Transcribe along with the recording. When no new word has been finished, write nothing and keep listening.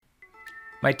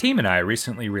My team and I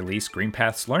recently released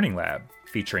GreenPath's Learning Lab,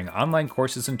 featuring online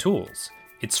courses and tools.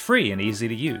 It's free and easy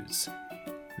to use.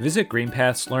 Visit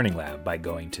GreenPath's Learning Lab by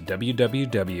going to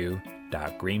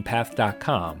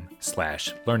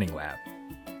www.greenpath.com/learninglab.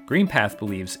 GreenPath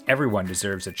believes everyone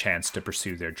deserves a chance to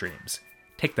pursue their dreams.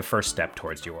 Take the first step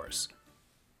towards yours.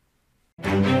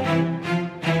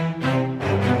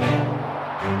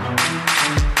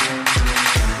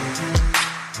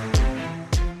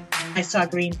 I saw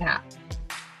GreenPath.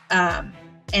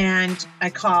 And I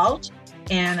called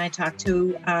and I talked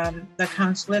to the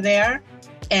counselor there,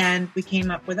 and we came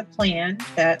up with a plan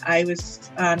that I was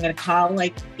going to call,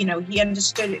 he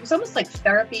understood. It was almost like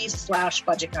therapy /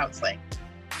 budget counseling.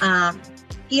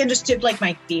 He understood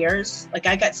my fears.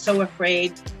 I got so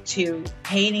afraid to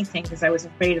pay anything because I was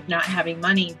afraid of not having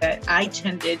money that I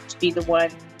tended to be the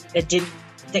one that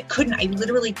I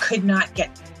literally could not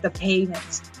get the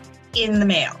payments in the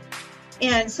mail.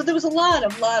 And so there was a lot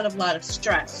of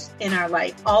stress in our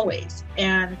life always.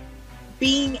 And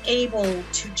being able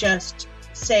to just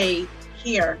say,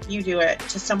 here, you do it,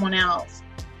 to someone else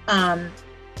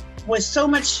was so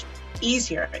much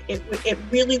easier. It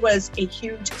really was a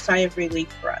huge sigh of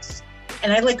relief for us.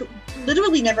 And I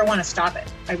literally never want to stop it.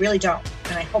 I really don't.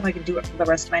 And I hope I can do it for the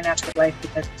rest of my natural life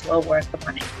because it's well worth the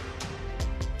money.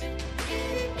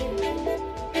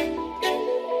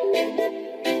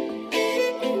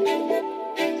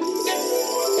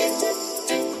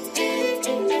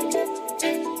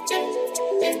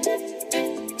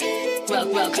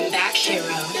 Welcome back, hero.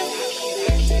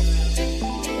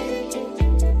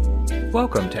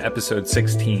 Welcome to episode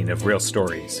 16 of Real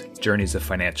Stories, Journeys of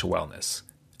Financial Wellness.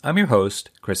 I'm your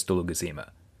host, Chris DeLugazima.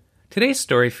 Today's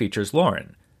story features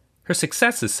Lauren. Her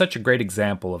success is such a great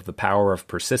example of the power of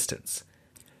persistence.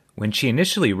 When she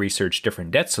initially researched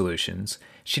different debt solutions,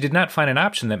 she did not find an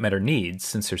option that met her needs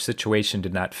since her situation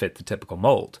did not fit the typical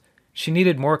mold. She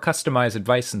needed more customized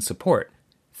advice and support.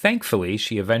 Thankfully,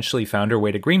 she eventually found her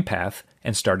way to GreenPath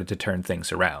and started to turn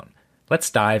things around.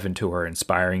 Let's dive into her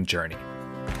inspiring journey.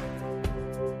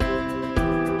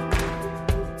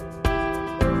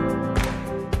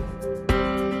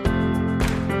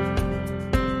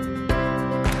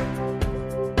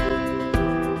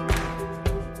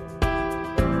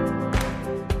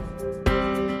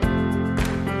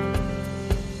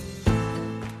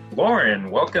 Lauren,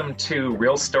 welcome to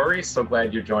Real Stories. So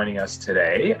glad you're joining us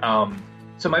today.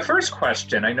 So my first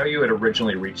question, I know you had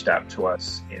originally reached out to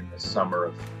us in the summer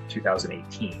of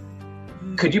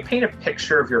 2018. Could you paint a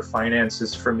picture of your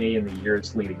finances for me in the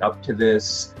years leading up to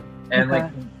this? And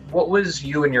what was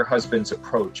you and your husband's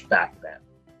approach back then?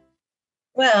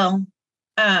 Well,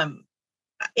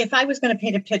 if I was going to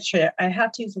paint a picture, I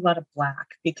have to use a lot of black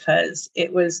because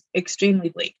it was extremely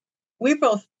bleak. We're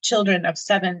both children of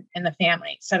 7 in the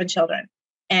family, 7 children.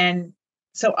 And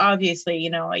so obviously,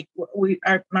 our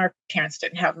parents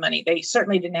didn't have money. They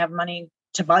certainly didn't have money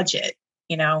to budget,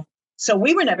 So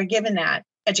we were never given that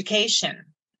education.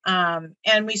 And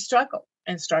we struggled.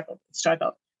 We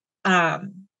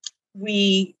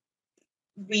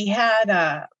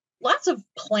had lots of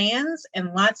plans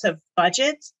and lots of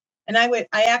budgets. And I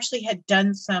actually had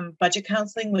done some budget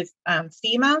counseling with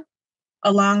FEMA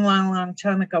a long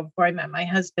time ago before I met my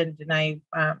husband, and I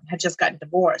had just gotten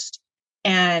divorced.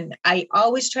 And I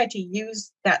always tried to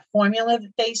use that formula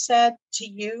that they said to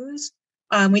use.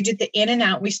 We did the in and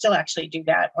out. We still actually do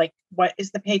that. What is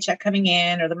the paycheck coming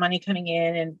in or the money coming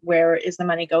in, and where is the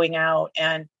money going out?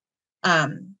 And,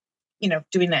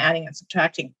 doing the adding and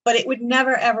subtracting. But it would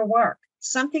never, ever work.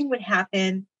 Something would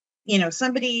happen.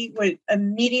 Somebody would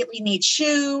immediately need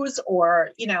shoes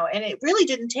and it really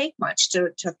didn't take much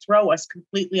to throw us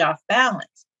completely off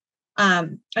balance.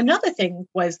 Another thing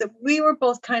was that we were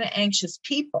both kind of anxious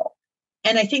people.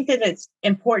 And I think that it's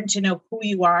important to know who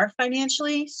you are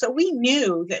financially. So we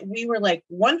knew that we were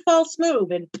one false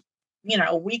move and,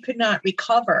 we could not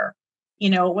recover.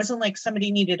 It wasn't like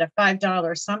somebody needed a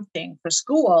 $5 something for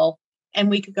school and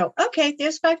we could go, okay,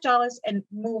 there's $5 and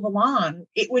move along.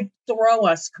 It would throw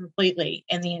us completely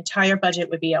and the entire budget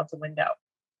would be out the window.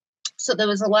 So there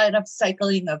was a lot of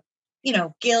cycling of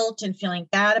guilt and feeling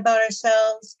bad about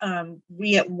ourselves.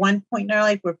 We, at one point in our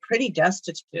life, were pretty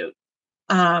destitute.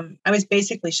 I was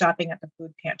basically shopping at the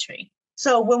food pantry.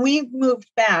 So when we moved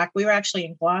back, we were actually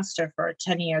in Gloucester for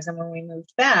 10 years. And when we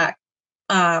moved back,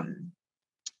 it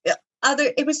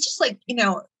was just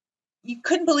you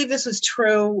couldn't believe this was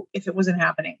true if it wasn't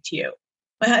happening to you.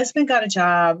 My husband got a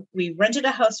job. We rented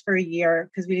a house for a year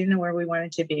because we didn't know where we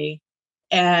wanted to be.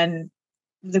 And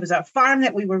there was a farm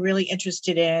that we were really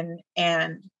interested in.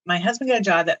 And my husband got a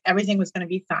job that everything was going to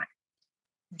be fine.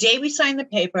 Day we signed the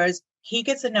papers, he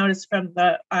gets a notice from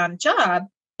the job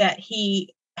that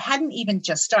he hadn't even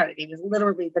just started. He was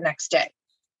literally the next day,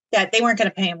 that they weren't going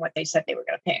to pay him what they said they were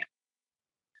going to pay him.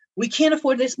 We can't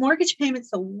afford this mortgage payment.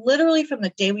 So literally from the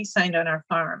day we signed on our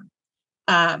farm,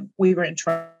 we were in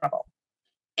trouble.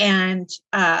 And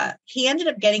he ended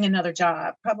up getting another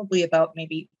job, probably about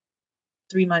maybe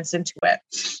 3 months into it.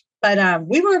 But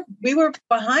we were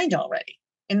behind already,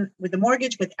 and with the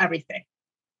mortgage, with everything.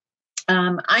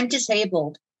 I'm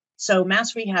disabled, so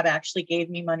Mass Rehab actually gave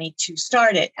me money to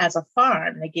start it as a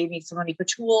farm. They gave me some money for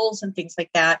tools and things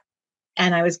like that.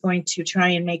 And I was going to try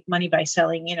and make money by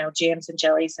selling, jams and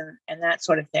jellies and that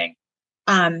sort of thing.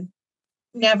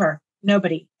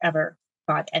 Nobody ever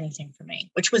bought anything for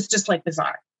me, which was just like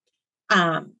bizarre.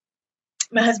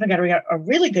 My husband got a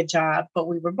really good job, but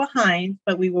we were behind,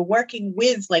 but we were working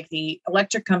with like the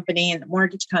electric company and the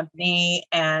mortgage company.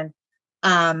 And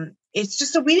it's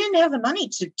just that we didn't have the money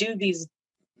to do these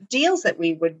deals that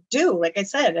we would do. Like I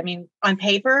said, I mean, on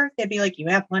paper, they'd be like, you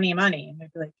have plenty of money. And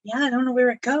I'd be like, yeah, I don't know where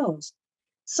it goes.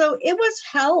 So it was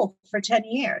hell for 10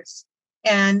 years.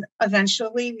 And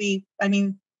eventually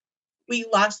we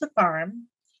lost the farm.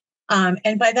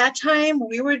 And by that time,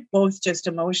 we were both just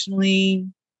emotionally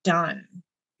done.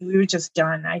 We were just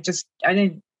done. I just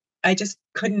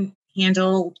couldn't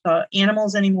handle the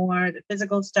animals anymore, the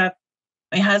physical stuff.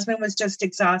 My husband was just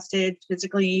exhausted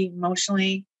physically,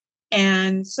 emotionally.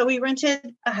 And so we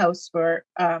rented a house for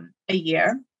a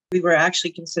year. We were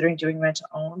actually considering doing rent to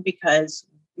own because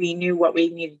we knew what we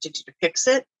needed to do to fix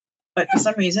it. But for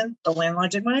some reason, the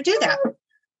landlord didn't want to do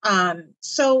that.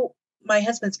 So my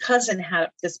husband's cousin had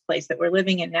this place that we're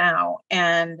living in now.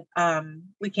 And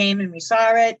we came and we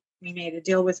saw it. We made a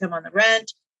deal with him on the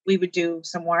rent. We would do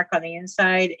some work on the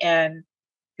inside, and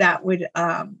that would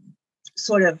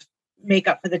sort of make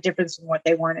up for the difference in what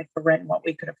they wanted for rent and what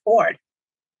we could afford.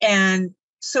 And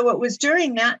so it was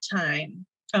during that time,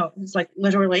 it was like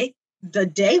literally the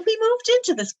day we moved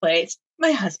into this place,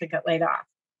 my husband got laid off.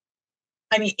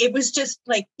 I mean, it was just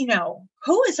like,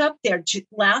 who is up there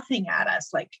laughing at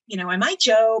us? Like, am I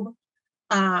Job?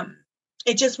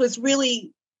 It just was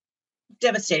really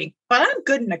devastating. But I'm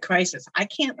good in a crisis. I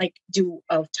can't like do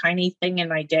a tiny thing in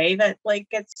my day that like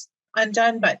gets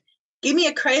undone, but give me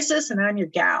a crisis and I'm your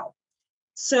gal.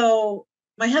 So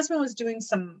my husband was doing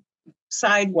some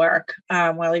side work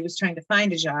while he was trying to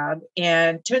find a job.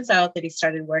 And turns out that he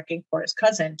started working for his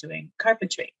cousin doing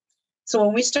carpentry. So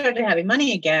when we started having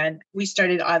money again, we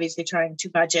started obviously trying to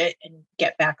budget and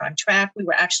get back on track. We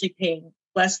were actually paying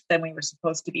less than we were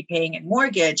supposed to be paying in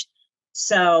mortgage.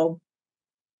 So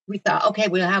we thought, okay,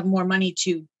 we'll have more money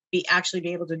to be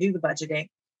able to do the budgeting.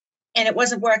 And it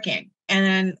wasn't working. And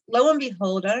then lo and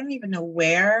behold, I don't even know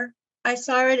where I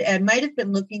saw it. I might have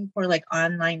been looking for like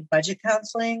online budget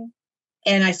counseling.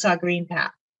 And I saw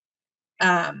GreenPath.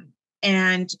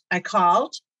 And I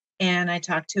called and I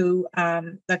talked to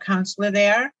the counselor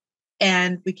there.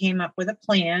 And we came up with a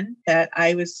plan that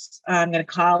I was going to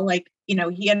call,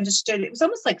 he understood. It was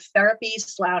almost like therapy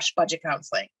 / budget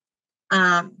counseling.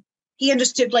 He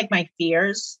understood like my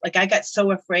fears. Like I got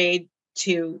so afraid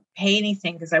to pay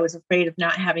anything because I was afraid of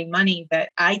not having money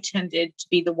that I tended to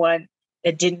be the one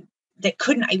that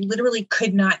I literally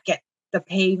could not get the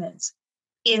payments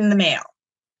in the mail.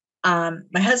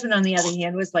 My husband, on the other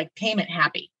hand, was like payment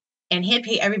happy, and he'd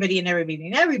pay everybody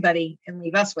and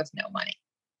leave us with no money.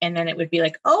 And then it would be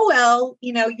like, oh, well,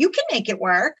 you can make it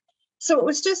work. So it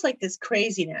was just like this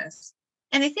craziness.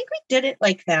 And I think we did it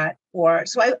like that.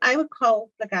 So I would call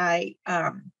the guy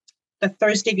the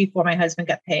Thursday before my husband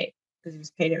got paid, because he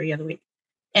was paid every other week.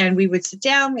 And we would sit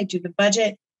down, we'd do the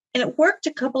budget. And it worked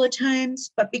a couple of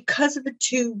times, but because of the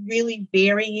two really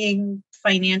varying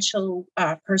financial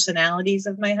personalities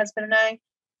of my husband and I,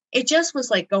 it just was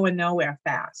like going nowhere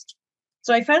fast.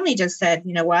 So I finally just said,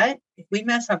 you know what? If we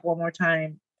mess up one more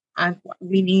time,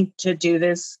 we need to do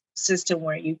this system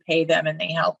where you pay them and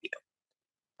they help you.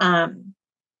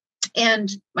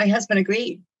 And my husband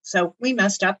agreed. So we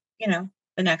messed up, the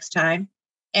next time.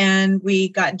 And we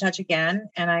got in touch again.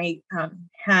 And I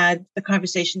had the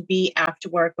conversation be after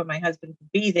work when my husband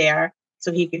could be there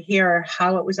so he could hear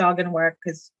how it was all going to work.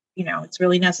 Because, it's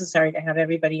really necessary to have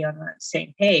everybody on the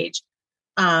same page.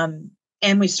 And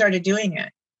we started doing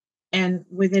it. And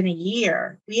within a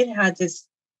year, we had this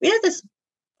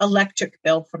electric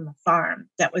bill from the farm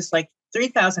that was like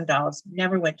 $3,000,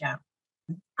 never went down.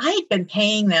 I had been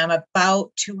paying them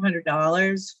about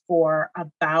 $200 for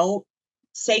about,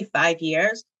 say, 5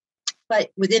 years.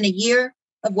 But within a year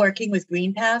of working with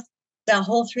GreenPath, that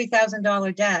whole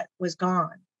 $3,000 debt was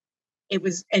gone. It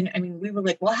was, and I mean, we were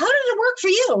like, well, how did it work for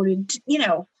you? And,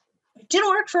 it didn't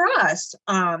work for us.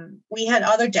 We had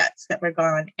other debts that were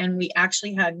gone, and we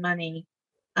actually had money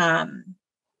in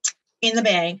the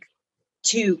bank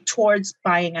towards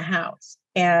buying a house.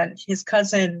 And his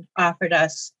cousin offered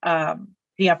us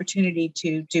the opportunity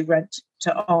to do rent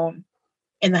to own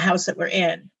in the house that we're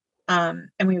in. And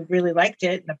we really liked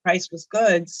it, and the price was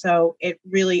good. So it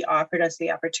really offered us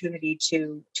the opportunity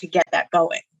to get that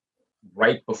going.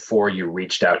 Right before you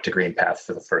reached out to GreenPath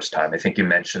for the first time, I think you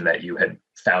mentioned that you had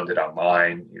found it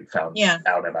online. You found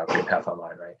out about GreenPath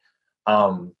online,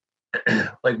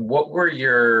 right? Like, what were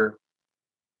your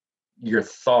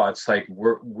thoughts? Like,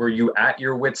 were you at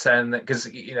your wit's end? Because,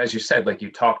 as you said, like,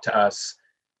 you talked to us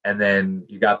and then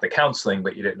you got the counseling,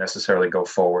 but you didn't necessarily go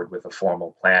forward with a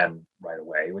formal plan right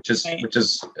away, which is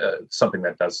something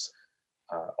that does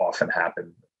often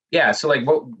happen. Yeah. So, like,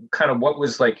 what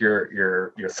was like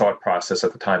your thought process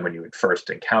at the time when you had first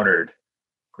encountered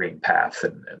GreenPath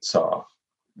and saw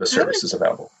the services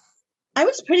available? I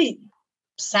was pretty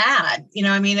sad.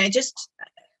 I mean, I just,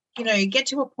 you get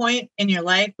to a point in your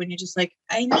life when you're just like,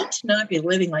 I need to not be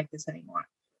living like this anymore.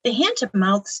 The hand to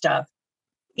mouth stuff,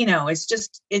 it's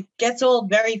just, it gets old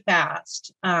very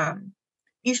fast.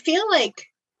 You feel like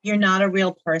you're not a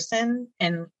real person,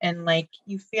 and like,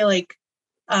 you feel like,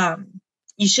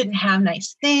 you shouldn't have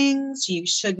nice things. You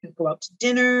shouldn't go out to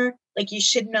dinner. Like, you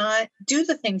should not do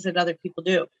the things that other people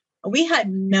do. We had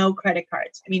no credit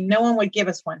cards. I mean, no one would give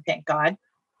us one, thank God.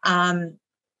 And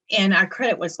our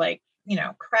credit was like,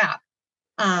 crap.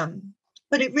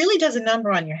 But it really does a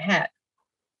number on your head.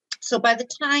 So by the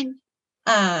time,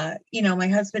 my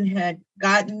husband had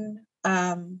gotten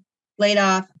laid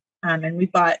off, and we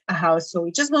bought a house. So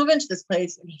we just moved into this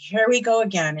place, and here we go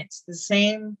again. It's the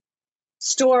same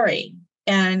story.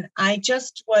 And I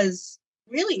just was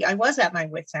I was at my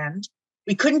wit's end.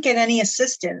 We couldn't get any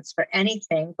assistance for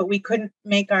anything, but we couldn't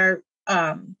make our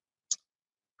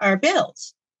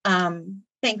bills.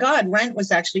 Thank God rent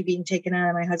was actually being taken out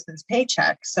of my husband's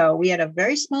paycheck. So we had a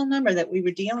very small number that we were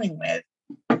dealing with.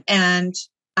 And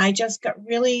I just got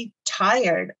really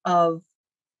tired of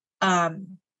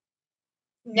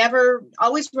never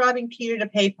always robbing Peter to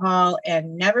pay Paul,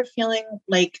 and never feeling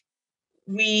like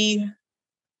we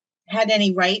had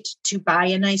any right to buy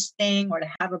a nice thing or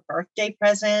to have a birthday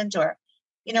present, or,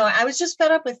 I was just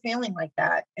fed up with feeling like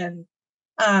that. And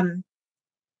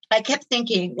I kept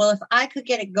thinking, well, if I could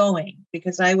get it going,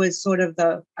 because I was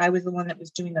the one that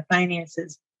was doing the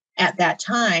finances at that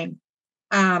time.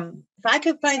 If I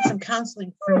could find some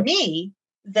counseling for me,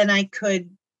 then I could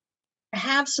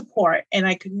have support, and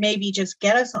I could maybe just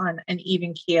get us on an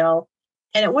even keel.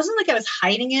 And it wasn't like I was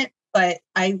hiding it, but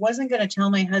I wasn't going to tell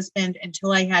my husband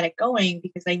until I had it going,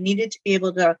 because I needed to be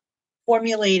able to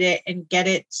formulate it and get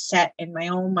it set in my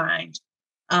own mind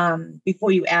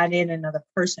before you add in another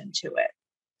person to it.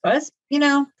 But,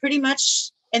 pretty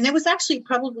much. And it was actually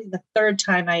probably the third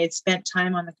time I had spent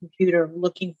time on the computer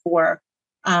looking for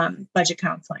budget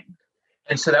counseling.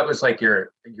 And so that was like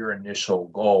your initial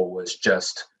goal was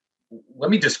just,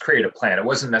 let me just create a plan. It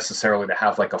wasn't necessarily to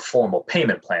have like a formal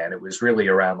payment plan. It was really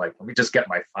around like, let me just get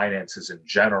my finances in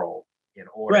general in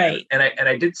order. Right. And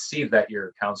I did see that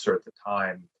your counselor at the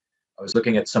time, I was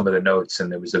looking at some of the notes,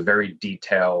 and there was a very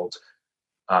detailed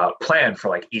plan for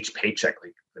like each paycheck,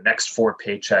 like the next 4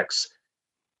 paychecks.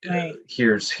 Right.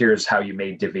 Here's how you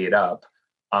may divvy it up.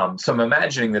 So I'm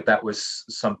imagining that was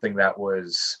something that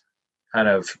was kind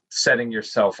of setting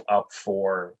yourself up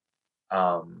for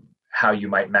how you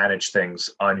might manage things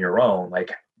on your own.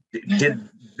 Like, did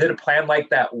a plan like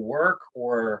that work,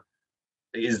 or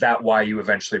is that why you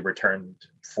eventually returned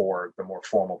for the more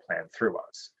formal plan through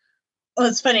us? Well,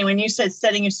 it's funny when you said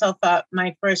setting yourself up,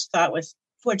 my first thought was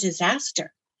for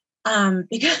disaster,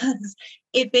 because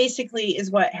it basically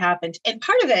is what happened. And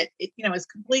part of it, is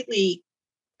completely,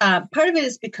 part of it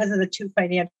is because of the two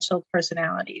financial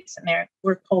personalities, and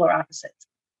we're polar opposites.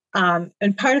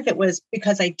 And part of it was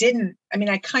because I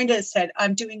kind of said,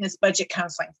 I'm doing this budget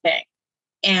counseling thing,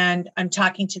 and I'm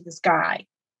talking to this guy.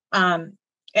 And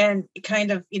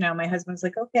kind of, my husband's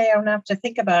like, okay, I don't have to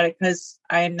think about it because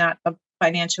I am not a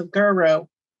financial guru.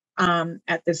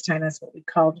 At this time, that's what we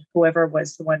called whoever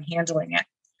was the one handling it.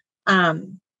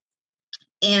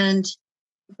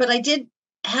 But I did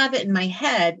have it in my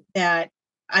head that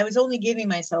I was only giving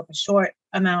myself a short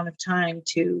amount of time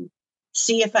to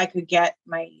see if I could get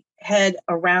my head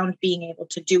around being able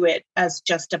to do it as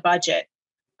just a budget.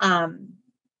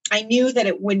 I knew that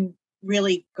it wouldn't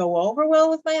really go over well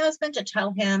with my husband to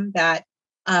tell him that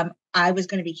I was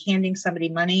going to be handing somebody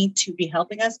money to be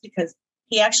helping us, because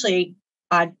he actually,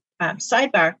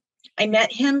 sidebar, I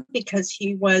met him because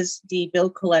he was the bill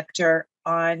collector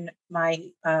on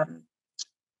my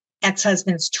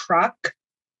ex-husband's truck.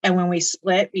 And when we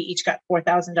split, we each got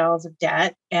 $4,000 of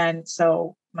debt. And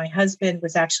so my husband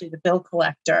was actually the bill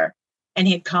collector, and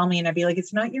he'd call me and I'd be like,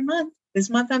 it's not your month. This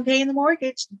month I'm paying the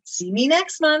mortgage. See me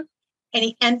next month. And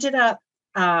we ended up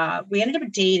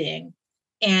dating,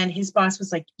 and his boss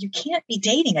was like, you can't be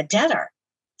dating a debtor.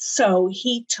 So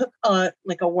he took a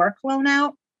work loan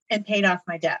out and paid off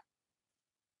my debt.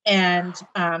 And,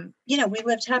 we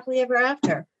lived happily ever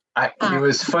after. It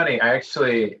was funny. I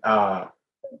actually, I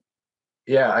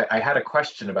had a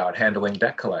question about handling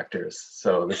debt collectors.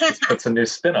 So this just puts a new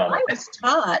spin on it. I was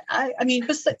taught.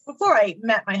 Before I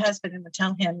met my husband and would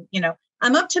tell him,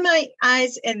 I'm up to my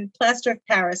eyes in plaster of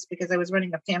Paris because I was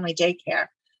running a family daycare.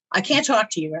 I can't talk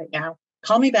to you right now.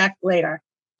 Call me back later.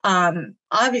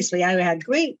 Obviously, I had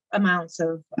great amounts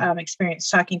of experience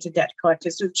talking to debt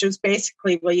collectors, which was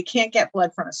basically, well, you can't get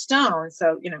blood from a stone.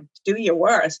 So, do your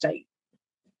worst.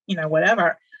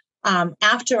 Whatever.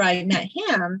 After I met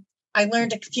him, I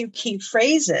learned a few key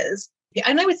phrases,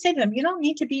 and I would say to them, you don't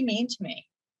need to be mean to me.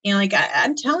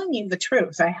 I'm telling you the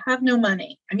truth. I have no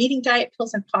money. I'm eating diet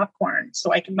pills and popcorn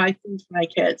so I can buy food for my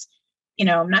kids.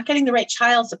 I'm not getting the right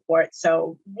child support.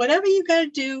 So whatever you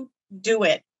got to do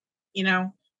it.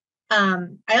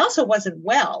 I also wasn't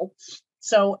well.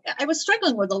 So I was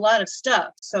struggling with a lot of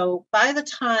stuff. So by the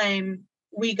time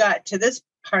we got to this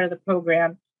part of the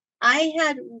program, I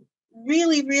had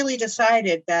really, really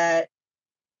decided that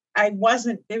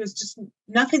there was just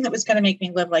nothing that was going to make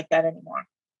me live like that anymore.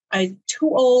 I'm too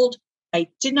old. I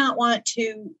did not want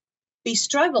to be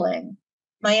struggling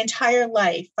my entire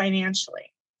life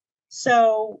financially.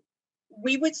 So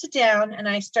we would sit down, and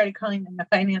I started calling them the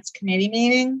finance committee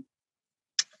meeting.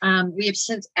 We have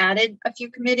since added a few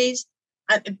committees,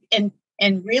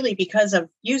 and really because of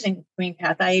using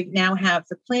GreenPath, I now have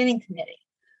the planning committee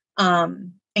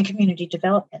and community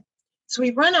development. So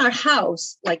we run our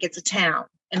house like it's a town,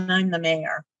 and I'm the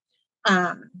mayor.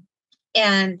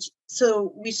 And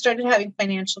so we started having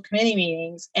financial committee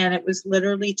meetings, and it was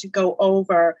literally to go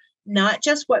over not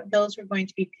just what bills were going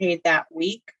to be paid that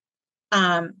week,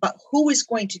 but who was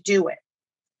going to do it.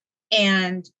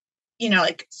 And,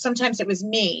 sometimes it was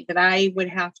me that I would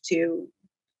have to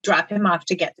drop him off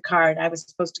to get the card. I was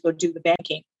supposed to go do the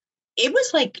banking. It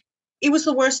was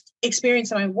the worst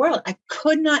experience in my world. I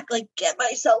could not get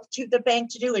myself to the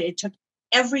bank to do it. It took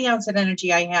every ounce of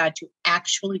energy I had to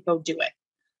actually go do it.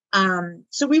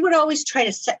 So we would always try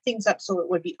to set things up so it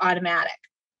would be automatic.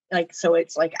 So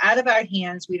it's out of our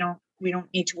hands. We don't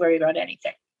need to worry about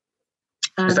anything.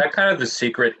 Is that kind of the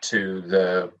secret to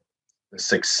the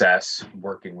success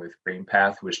working with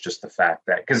GreenPath, was just the fact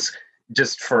that, because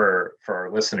just for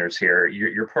our listeners here,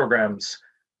 your program's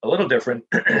a little different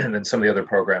than some of the other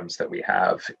programs that we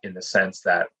have, in the sense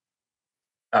that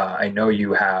I know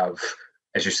you have,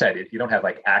 as you said, you don't have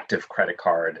active credit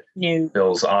card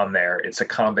bills on there. It's a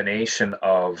combination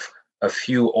of a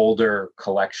few older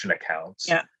collection accounts.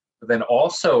 Yeah. But then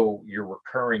also your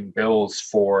recurring bills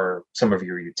for some of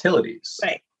your utilities.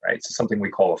 Right. So something we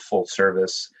call a full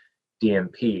service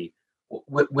DMP.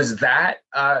 Was that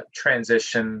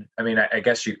transition? I mean, I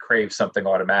guess you crave something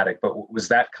automatic, but was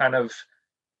that kind of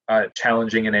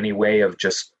challenging in any way, of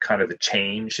just kind of the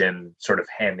change and sort of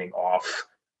handing off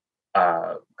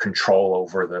control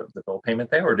over the bill payment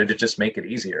there, or did it just make it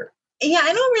easier? Yeah,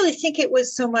 I don't really think it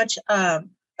was so much a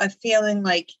feeling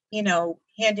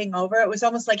handing over. It was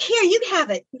almost like, here, you have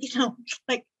it,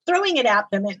 throwing it at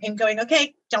them and going,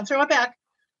 okay, don't throw it back.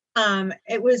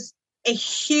 It was a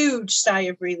huge sigh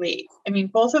of relief. I mean,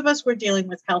 both of us were dealing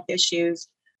with health issues.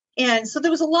 And so there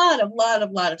was a lot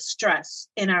of stress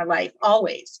in our life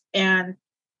always. And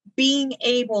being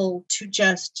able to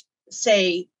just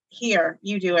say, here,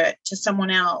 you do it, to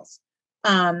someone else,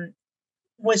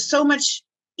 was so much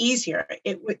easier.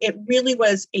 It really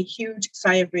was a huge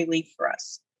sigh of relief for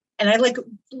us. And I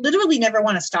literally never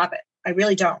want to stop it. I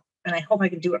really don't. And I hope I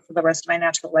can do it for the rest of my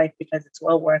natural life, because it's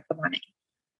well worth the money.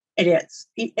 It is.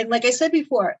 And like I said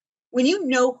before, when you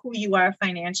know who you are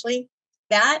financially,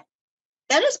 that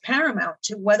is paramount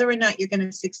to whether or not you're going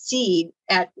to succeed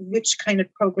at which kind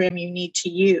of program you need to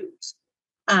use.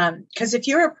 Because if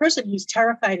you're a person who's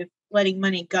terrified of letting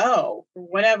money go for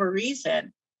whatever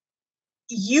reason,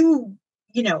 you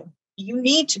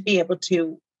need to be able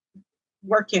to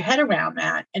work your head around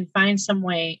that and find some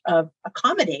way of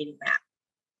accommodating that.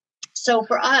 So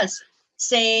for us,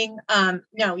 saying,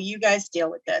 no, you guys deal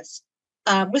with this,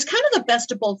 was kind of the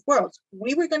best of both worlds.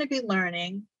 We were going to be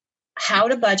learning how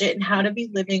to budget and how to be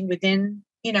living within,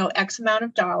 X amount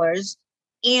of dollars.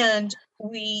 And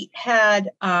we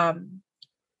had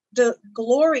the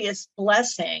glorious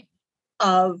blessing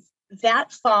of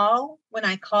that fall, when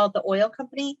I called the oil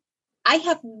company, I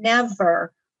have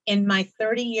never in my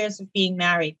 30 years of being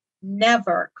married,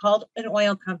 never called an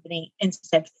oil company and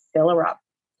said, fill her up.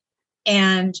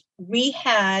 And we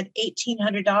had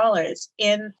 $1,800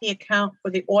 in the account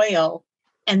for the oil.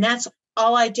 And that's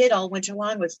all I did all winter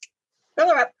long was fill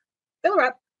her up, fill her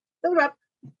up, fill her up.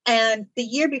 And the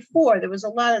year before, there was a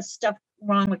lot of stuff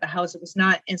wrong with the house. It was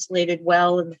not insulated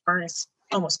well, and the furnace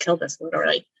almost killed us,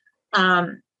 literally.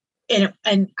 And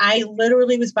I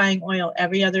literally was buying oil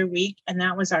every other week, and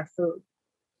that was our food.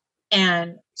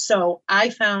 And so I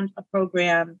found a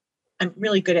program. I'm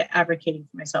really good at advocating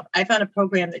for myself. I found a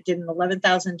program that did an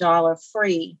 $11,000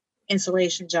 free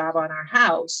insulation job on our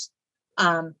house.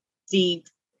 The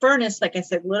furnace, like I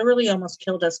said, literally almost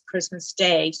killed us Christmas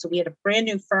Day. So we had a brand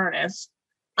new furnace.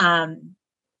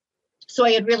 So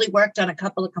I had really worked on a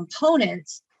couple of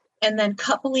components, and then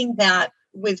coupling that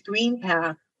with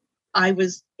GreenPath, I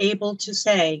was able to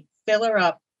say, fill her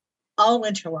up all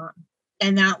winter long.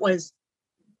 And that was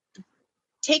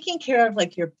taking care of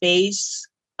like your basic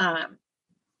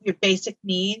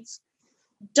needs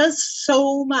does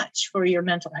so much for your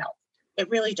mental health. It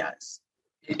really does.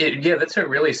 Yeah, that's what it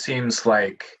really seems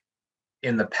like.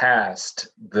 In the past,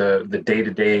 the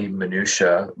day-to-day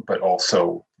minutia, but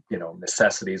also,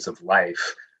 necessities of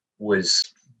life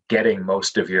was getting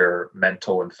most of your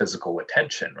mental and physical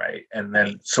attention, right? And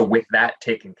then, so with that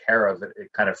taken care of,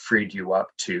 it kind of freed you up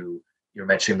to, you're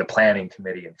mentioning the planning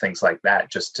committee and things like that,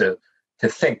 just to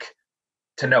think,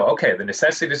 to know, okay, the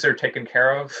necessities are taken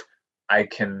care of. I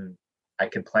can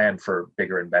plan for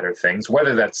bigger and better things,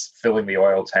 whether that's filling the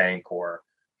oil tank or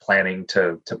planning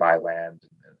to buy land.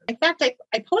 In fact,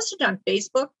 I posted on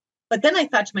Facebook, but then I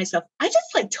thought to myself, I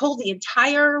just told the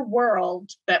entire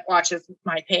world that watches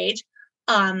my page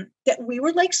that we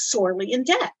were sorely in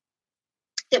debt,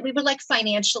 that we were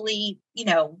financially,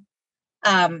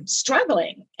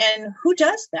 struggling. And who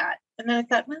does that? And then I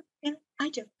thought, well, I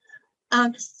do.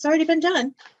 It's already been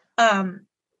done. And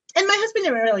my husband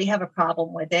didn't really have a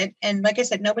problem with it. And like I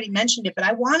said, nobody mentioned it, but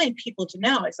I wanted people to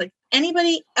know. It's like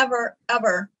anybody ever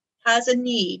has a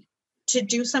need to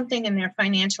do something in their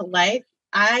financial life,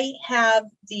 I have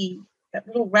that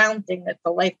little round thing that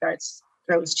the lifeguards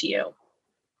throws to you.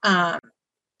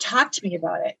 Talk to me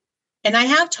about it. And I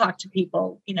have talked to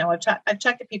people, I've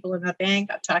talked to people in the bank.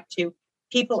 I've talked to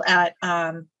people at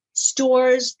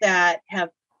stores that have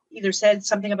either said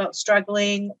something about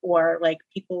struggling, or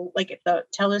people at the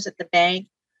tellers at the bank.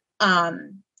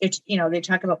 They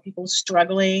talk about people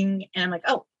struggling, and I'm like,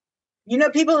 oh,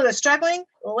 people that are struggling?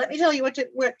 Well, let me tell you what to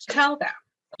tell them.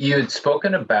 You had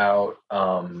spoken about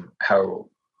how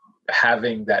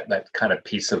having that kind of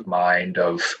peace of mind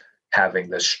of having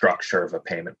the structure of a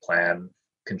payment plan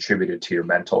contributed to your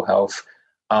mental health.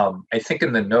 I think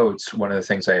in the notes, one of the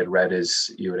things I had read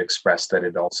is you had expressed that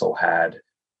it also had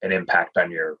an impact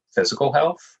on your physical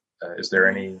health. Is there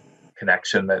any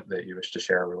connection that you wish to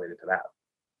share related to that?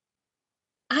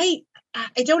 I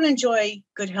don't enjoy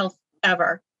good health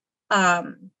ever.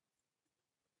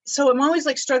 So I'm always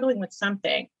struggling with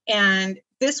something. And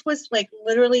this was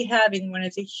literally having one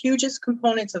of the hugest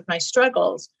components of my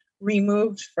struggles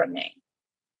removed from me.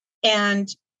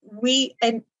 And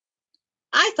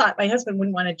I thought my husband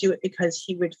wouldn't want to do it because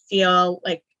he would feel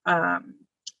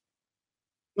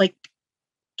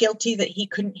guilty that he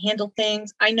couldn't handle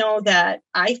things. I know that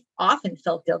I often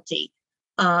felt guilty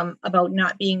about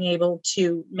not being able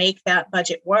to make that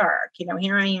budget work.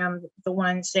 Here I am, the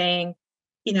one saying,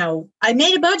 I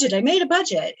made a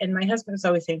budget. And my husband's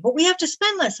always saying, well, we have to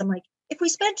spend less. I'm like, if we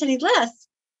spent any less,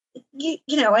 I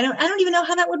don't even know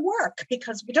how that would work,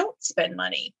 because we don't spend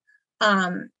money.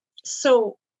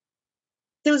 So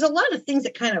there was a lot of things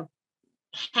that kind of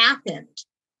happened.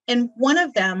 And one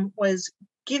of them was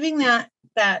giving that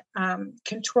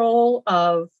control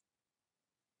of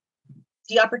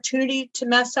the opportunity to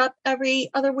mess up every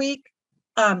other week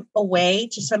away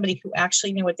to somebody who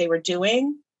actually knew what they were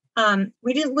doing.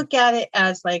 We didn't look at it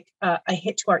as a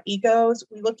hit to our egos.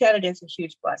 We looked at it as a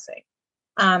huge blessing.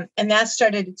 And that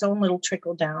started its own little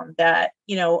trickle down that,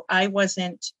 I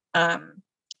wasn't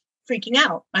freaking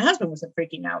out. My husband wasn't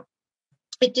freaking out.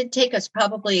 It did take us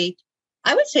probably,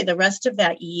 I would say, the rest of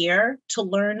that year to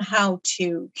learn how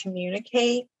to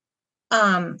communicate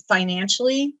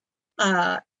financially.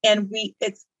 And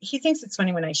he thinks it's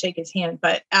funny when I shake his hand,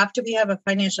 but after we have a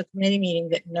financial committee meeting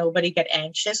that nobody get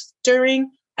anxious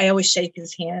during, I always shake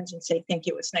his hand and say, thank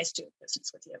you. It's nice doing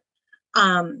business with you.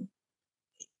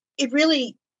 It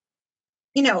really,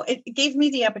 it gave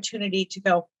me the opportunity to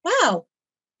go, wow,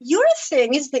 your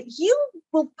thing is that you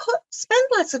will spend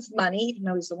less of money, even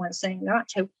though he's the one saying not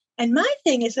to. And my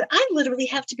thing is that I literally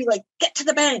have to be get to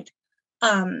the bank.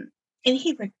 And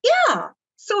he went, yeah.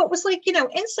 So it was like,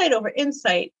 insight over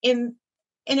insight. And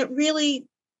it really,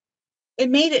 it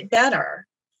made it better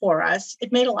for us.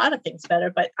 It made a lot of things better,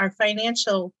 but our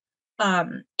financial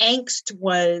angst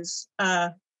was,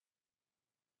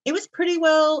 it was pretty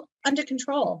well under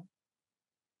control.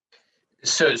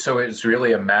 So it's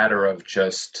really a matter of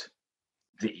just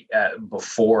the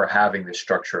before having the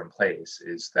structure in place,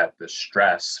 is that the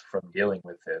stress from dealing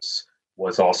with this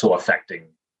was also affecting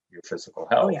your physical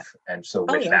health. Oh, yeah. And so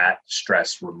with that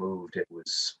stress removed, it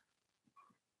was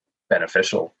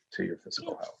beneficial to your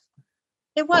physical health.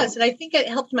 It was. And I think it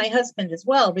helped my husband as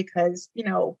well, because,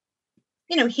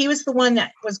 he was the one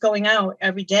that was going out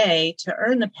every day to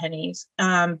earn the pennies.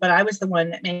 But I was the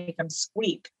one that made them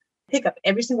squeak, pick up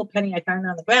every single penny I found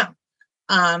on the ground.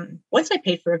 Once I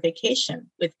paid for a vacation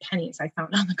with pennies I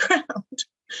found on the ground.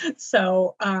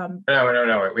 So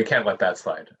no, we can't let that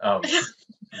slide.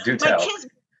 Do tell.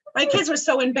 My kids were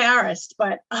so embarrassed,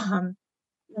 but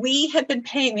we had been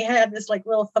paying. We had this like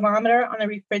little thermometer on the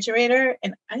refrigerator,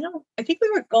 and I think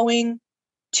we were going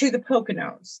to the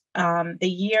Poconos the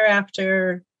year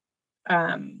after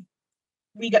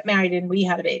we got married and we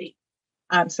had a baby.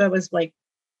 So it was like,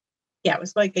 it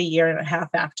was like a year and a half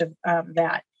after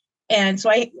that. And so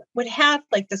I would have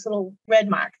like this little red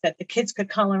mark that the kids could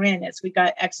color in as we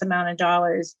got X amount of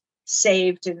dollars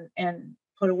saved and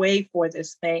put away for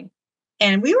this thing.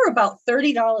 And we were about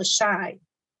 $30 shy.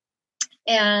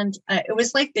 And it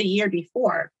was like the year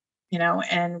before,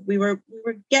 and we were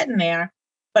getting there,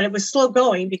 but it was slow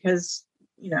going because,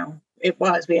 we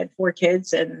had 4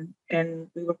 kids and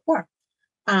we were poor.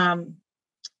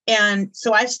 And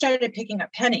so I started picking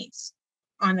up pennies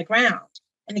on the ground,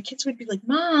 and the kids would be like,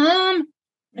 Mom, and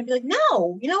I'd be like,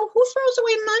 no, who throws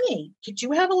away money? Did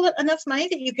you have enough money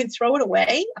that you can throw it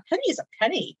away? A penny is a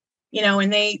penny,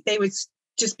 and they would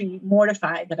just be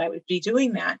mortified that I would be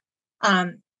doing that.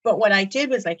 But what I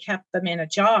did was I kept them in a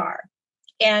jar,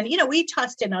 and, we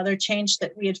tossed in other change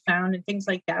that we had found and things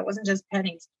like that. It wasn't just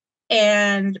pennies.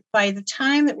 And by the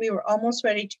time that we were almost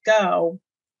ready to go,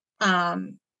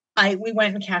 we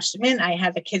went and cashed them in. I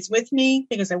had the kids with me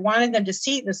because I wanted them to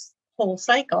see this whole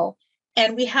cycle.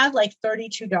 And we had like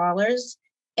 $32,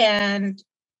 and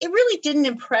it really didn't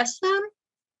impress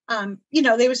them.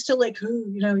 They were still like, "Ooh,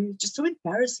 you're just so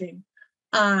embarrassing."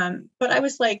 But I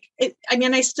was like,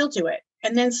 I still do it.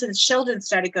 And then since Sheldon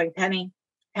started going penny,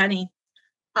 penny,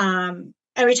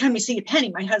 every time we see a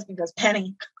penny, my husband goes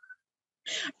penny.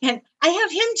 And I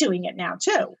have him doing it now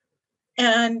too.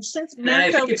 And since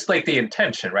I think it's like the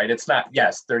intention, right? It's not,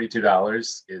 yes,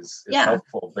 $32 is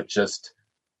helpful, but just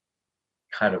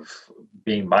kind of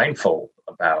being mindful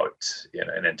about,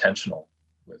 and intentional.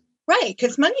 Right,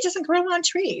 because money doesn't grow on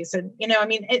trees. And,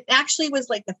 it actually was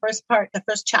like the first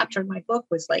chapter in my book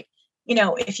was like,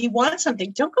 if you want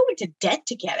something, don't go into debt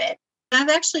to get it. And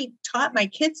I've actually taught my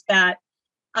kids that.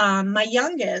 My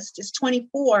youngest is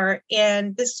 24,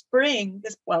 and this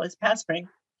past spring,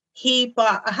 he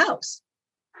bought a house.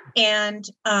 And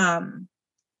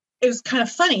it was kind of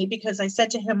funny because I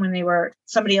said to him when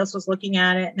somebody else was looking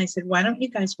at it, and I said, why don't you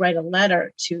guys write a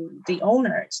letter to the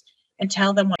owners and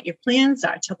tell them what your plans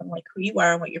are, tell them like who you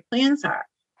are and what your plans are.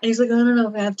 And he's like, I don't know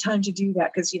if I have time to do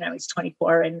that because, he's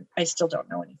 24 and I still don't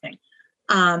know anything.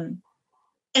 And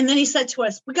then he said to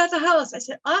us, we got the house. I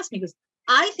said, awesome. He goes,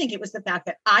 I think it was the fact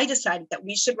that I decided that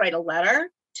we should write a letter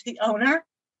to the owner.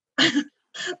 And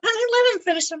I let him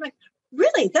finish. I'm like,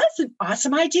 really? That's an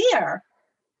awesome idea.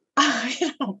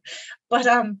 But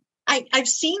I've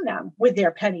seen them with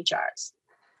their penny jars,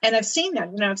 and I've seen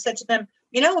them, I've said to them,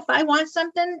 if I want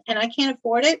something and I can't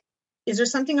afford it, is there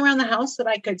something around the house that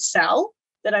I could sell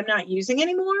that I'm not using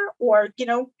anymore? Or,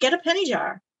 get a penny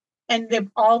jar. And they've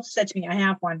all said to me, I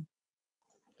have one.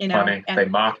 Funny. They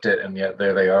mocked it, and yet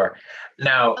there they are.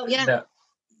 Now,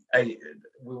 we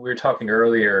were talking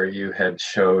earlier, you had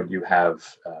showed you have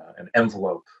an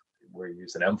envelope where you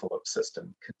use an envelope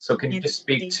system. So can you just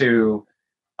speak to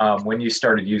when you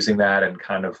started using that and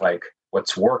kind of like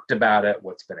what's worked about it,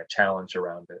 what's been a challenge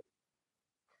around it?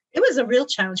 It was a real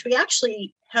challenge. We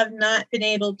actually had not been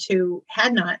able to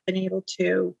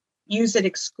use it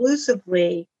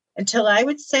exclusively until I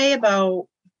would say about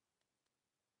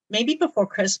maybe before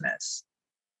Christmas.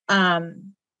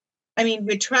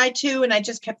 We tried to, and I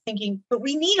just kept thinking, but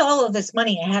we need all of this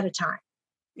money ahead of time.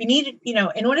 We needed,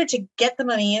 in order to get the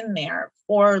money in there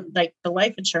for like the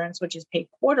life insurance, which is paid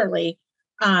quarterly,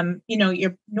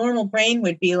 your normal brain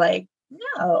would be like,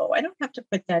 no, I don't have to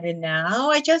put that in now.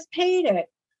 I just paid it.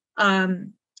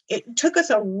 It took us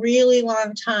a really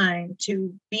long time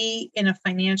to be in a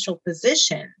financial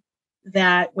position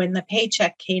that when the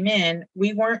paycheck came in,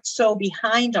 we weren't so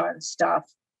behind on stuff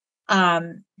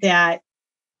that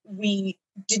we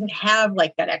didn't have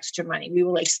like that extra money. We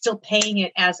were like still paying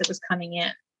it as it was coming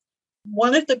in.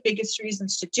 One of the biggest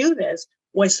reasons to do this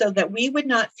was so that we would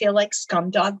not feel like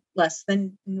scumdog less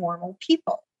than normal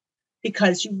people,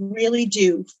 because you really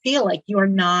do feel like you are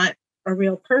not a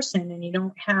real person and you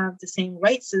don't have the same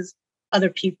rights as other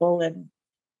people. And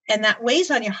that weighs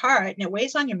on your heart and it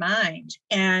weighs on your mind.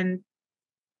 And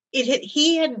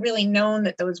he hadn't really known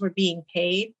that those were being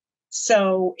paid.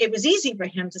 So it was easy for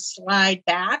him to slide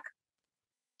back.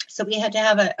 So we had to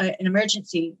have an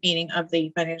emergency meeting of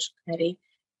the financial committee.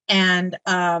 And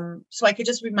so I could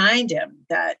just remind him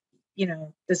that,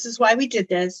 this is why we did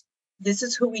this. This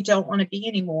is who we don't want to be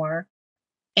anymore.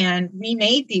 And we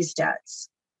made these debts.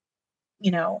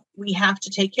 We have to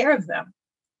take care of them.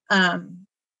 And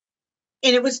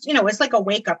it was, it's like a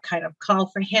wake up kind of call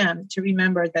for him to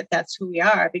remember that that's who we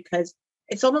are, because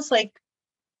it's almost like,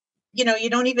 you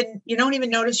don't even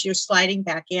notice you're sliding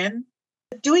back in.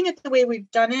 Doing it the way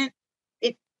we've done it,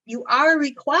 you are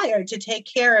required to take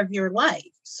care of your life.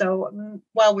 So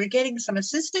while we're getting some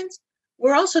assistance,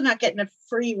 we're also not getting a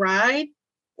free ride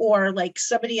or like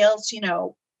somebody else,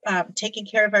 taking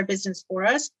care of our business for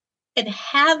us and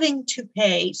having to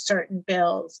pay certain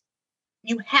bills.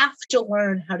 You have to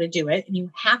learn how to do it, and you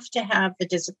have to have the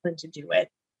discipline to do it.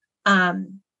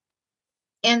 And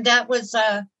that was,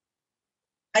 and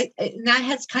that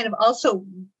has kind of also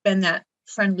been that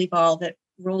friendly ball that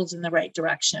rolls in the right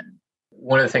direction.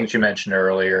 One of the things you mentioned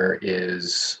earlier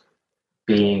is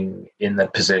being in the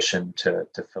position to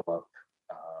fill up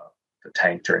the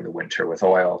tank during the winter with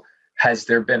oil. Has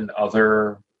there been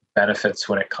other benefits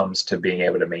when it comes to being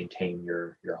able to maintain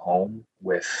your home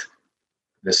with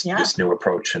this new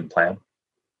approach and plan?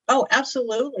 Oh,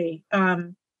 absolutely.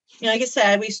 Like I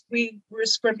said, we were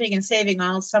scrimping and saving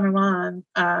all summer long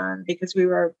because we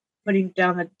were putting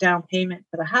down the down payment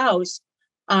for the house.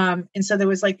 And so there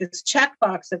was like this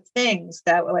checkbox of things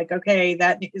that were like, okay,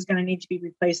 that is going to need to be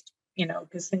replaced,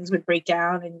 because things would break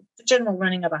down, and the general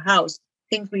running of a house,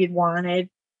 things we had wanted.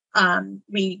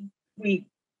 We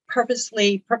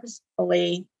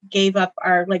purposefully gave up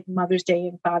our like Mother's Day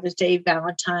and Father's Day,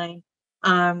 Valentine.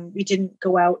 We didn't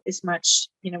go out as much,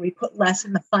 we put less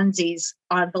in the funsies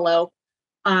envelope.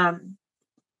 And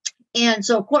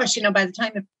so of course, by the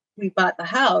time we bought the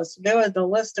house, there was the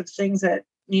list of things that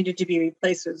needed to be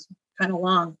replaced was kind of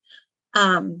long.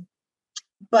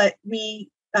 But we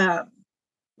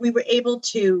were able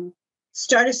to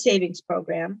start a savings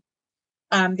program.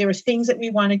 There were things that we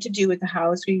wanted to do with the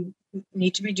house. We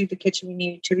need to redo the kitchen. We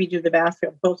need to redo the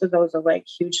bathroom. Both of those are like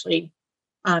hugely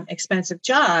expensive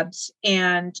jobs.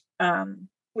 And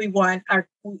we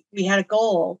had a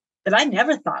goal that I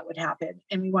never thought would happen.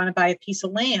 And we want to buy a piece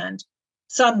of land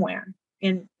somewhere.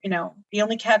 And, the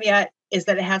only caveat is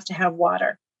that it has to have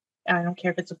water. I don't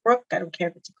care if it's a brook. I don't care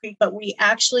if it's a creek, but we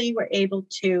actually were able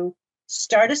to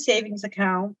start a savings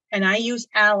account. And I use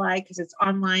Ally because it's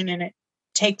online and it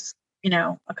takes,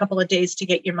 a couple of days to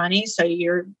get your money. So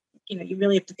you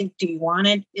really have to think, do you want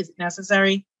it? Is it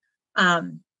necessary?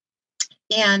 And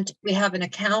we have an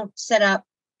account set up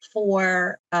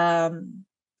for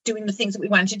doing the things that we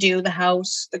wanted to do, the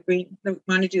house, we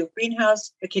wanted to do a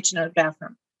greenhouse, the kitchen, and a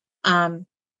bathroom.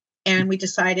 And we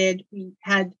decided, we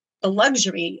had the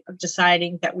luxury of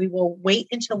deciding that we will wait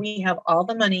until we have all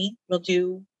the money. We'll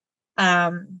do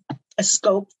a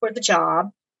scope for the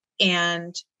job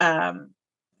and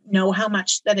know how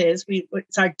much that is.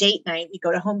 It's our date night. We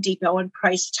go to Home Depot and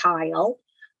price tile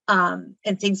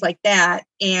and things like that.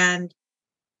 And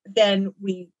then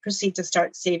we proceed to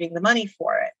start saving the money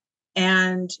for it.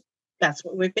 And that's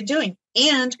what we've been doing.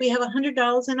 And we have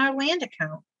 $100 in our land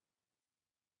account.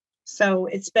 So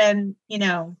it's been,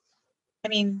 we're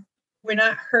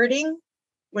not hurting.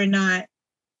 We're not,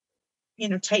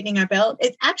 tightening our belt.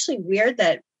 It's actually weird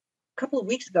that a couple of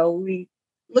weeks ago, we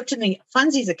looked in the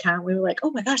funsies account. We were like, oh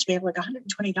my gosh, we have like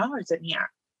 $120 in here.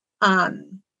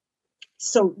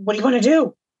 So what do you want to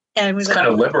do? And it's kind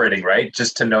of liberating, right?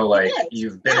 Just to know, like,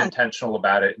 you've been intentional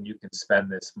about it and you can spend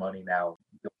this money now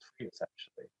guilt-free,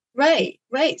 essentially.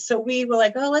 Right. So we were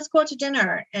like, oh, let's go out to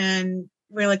dinner. And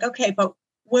we're like, okay, but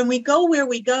when we go where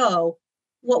we go,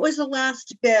 what was the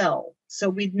last bill? So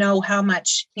we'd know how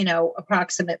much,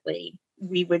 approximately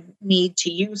we would need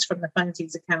to use from the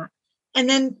funsies account. And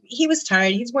then he was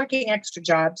tired. He's working extra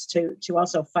jobs to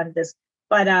also fund this.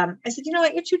 But I said, you know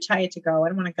what? You're too tired to go. I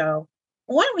don't want to go.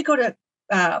 Well, why don't we go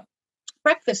to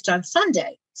breakfast on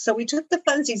Sunday? So we took the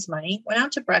funsies money, went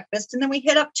out to breakfast, and then we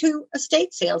hit up to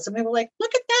estate sales. And we were like,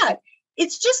 look at that.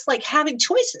 It's just like having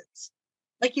choices.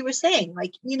 Like you were saying,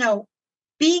 like,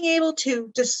 being able to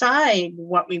decide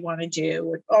what we want to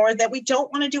do or that we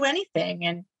don't want to do anything.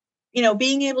 And,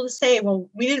 being able to say, well,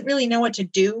 we didn't really know what to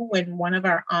do when one of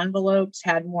our envelopes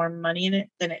had more money in it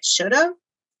than it should have.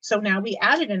 So now we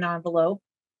added an envelope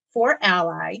for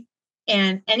Ally,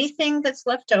 and anything that's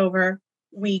left over,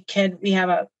 we have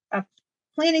a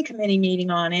planning committee meeting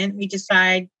on it. We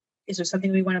decide, is there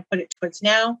something we want to put it towards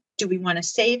now? Do we want to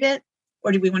save it?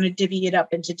 Or do we want to divvy it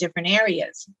up into different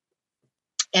areas?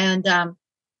 And,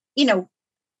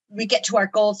 we get to our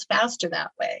goals faster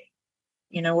that way.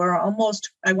 I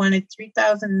wanted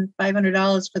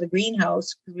 $3,500 for the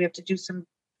greenhouse because we have to do some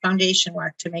foundation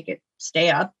work to make it stay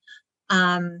up.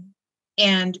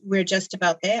 And we're just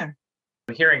about there.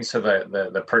 I'm hearing so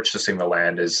the purchasing the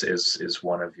land is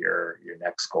one of your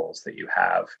next goals that you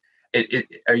have.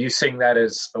 Are you seeing that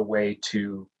as a way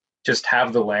to just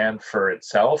have the land for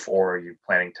itself, or are you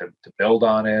planning to build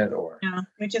on it? Or no,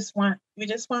 we just want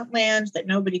land that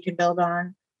nobody can build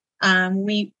on.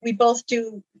 We both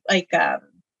do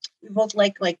we both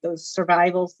like those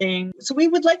survival things. So we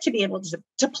would like to be able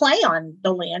to play on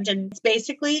the land, and it's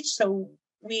basically so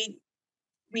we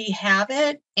have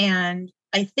it. And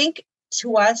I think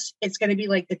to us, it's going to be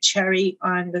like the cherry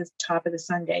on the top of the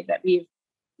sundae that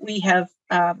we have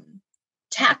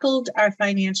tackled our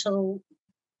financial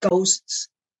ghosts,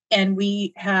 and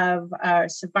we have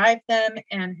survived them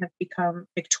and have become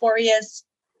victorious,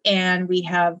 and we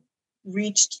have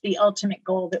reached the ultimate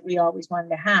goal that we always wanted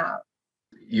to have.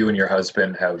 You and your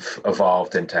husband have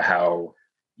evolved into how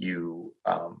you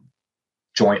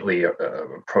jointly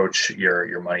approach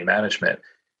your money management.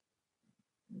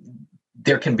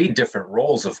 There can be different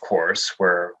roles, of course,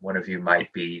 where one of you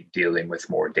might be dealing with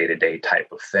more day-to-day type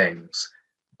of things.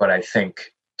 But I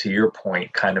think, to your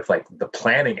point, kind of like the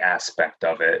planning aspect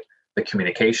of it, the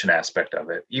communication aspect of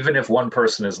it, even if one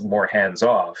person is more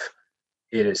hands-off,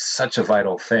 it is such a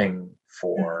vital thing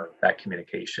for that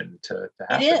communication to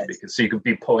happen, because so you could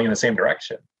be pulling in the same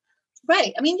direction.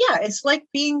 Right. I mean, yeah, it's like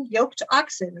being yoked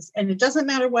oxen, and it doesn't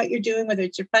matter what you're doing, whether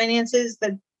it's your finances,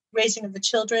 the raising of the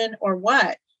children, or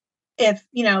what. If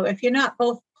you're not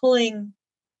both pulling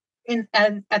in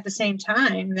at the same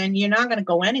time, then you're not going to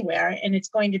go anywhere, and it's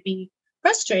going to be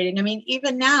frustrating. I mean,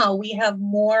 even now we have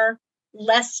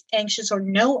less anxious or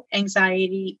no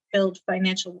anxiety filled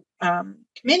financial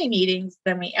committee meetings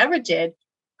than we ever did.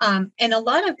 And a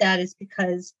lot of that is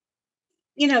because,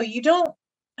 I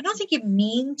don't think you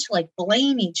mean to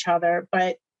blame each other,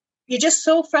 but you're just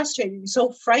so frustrated and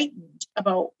so frightened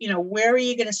about, where are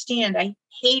you going to stand? I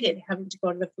hated having to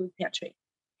go to the food pantry,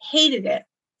 hated it.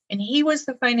 And he was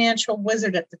the financial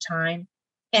wizard at the time.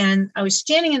 And I was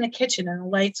standing in the kitchen and the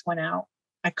lights went out.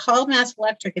 I called Mass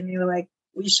Electric and they were like,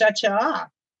 we shut you off.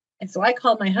 And so I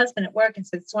called my husband at work and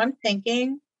said, so I'm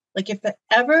thinking, if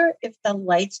the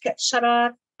lights get shut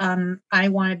off, I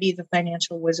want to be the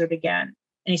financial wizard again.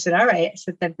 And he said, all right. I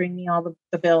said, then bring me all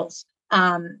the bills,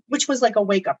 which was like a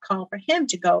wake up call for him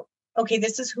to go, okay,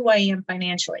 this is who I am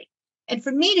financially. And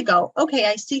for me to go, okay,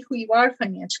 I see who you are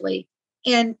financially,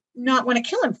 and not want to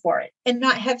kill him for it, and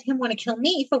not have him want to kill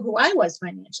me for who I was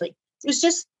financially. It was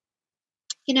just,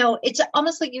 it's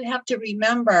almost like you have to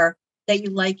remember that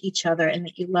you like each other and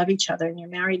that you love each other and you're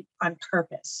married on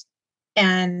purpose.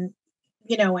 And,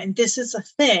 and this is a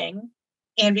thing.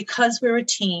 And because we're a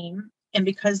team, and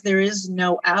because there is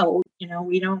no out,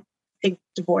 we don't think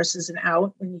divorce is an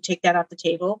out when you take that off the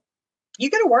table. You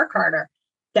got to work harder.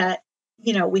 That,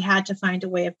 we had to find a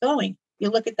way of going. You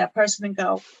look at that person and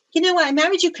go, you know what? I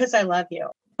married you because I love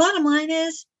you. Bottom line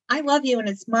is, I love you, and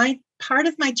it's part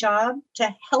of my job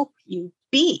to help you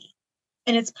be.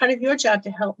 And it's part of your job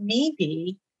to help me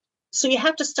be. So you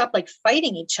have to stop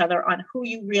fighting each other on who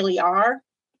you really are.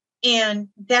 And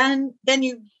then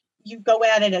you go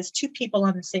at it as two people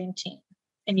on the same team,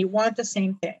 and you want the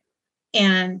same thing.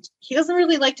 And he doesn't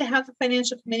really like to have the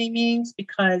financial committee meetings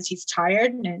because he's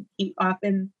tired and he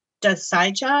often does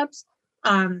side jobs.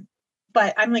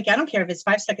 But I'm like, I don't care if it's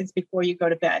 5 seconds before you go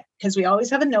to bed, because we always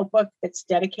have a notebook that's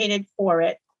dedicated for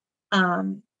it.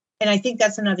 And I think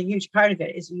that's another huge part of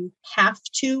it, is you have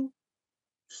to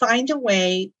find a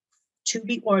way to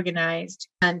be organized,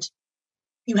 and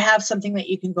you have something that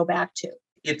you can go back to.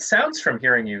 It sounds from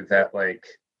hearing you that,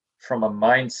 from a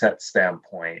mindset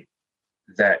standpoint,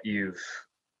 that you've,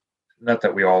 not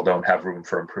that we all don't have room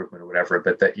for improvement or whatever,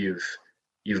 but that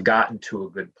you've gotten to a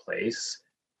good place.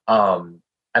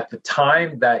 At the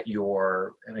time that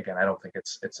and again, I don't think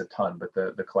it's a ton, but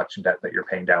the collection debt that you're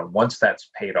paying down, once that's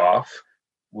paid off,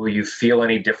 will you feel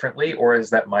any differently, or has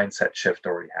that mindset shift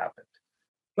already happened?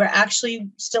 We're actually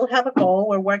still have a goal.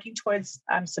 We're working towards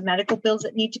some medical bills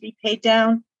that need to be paid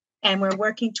down. And we're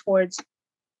working towards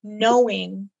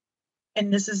knowing,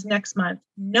 and this is next month,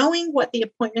 knowing what the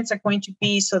appointments are going to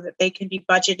be so that they can be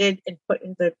budgeted and put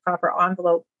in the proper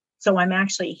envelope. So I'm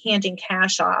actually handing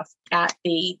cash off at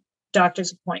the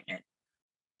doctor's appointment.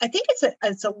 I think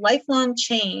it's a lifelong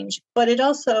change, but it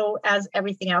also, as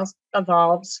everything else,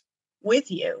 evolves with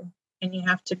you, and you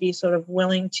have to be sort of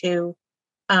willing to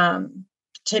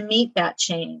meet that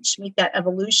change, meet that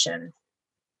evolution,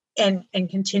 and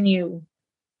continue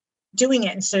doing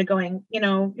it instead of going,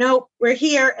 no, we're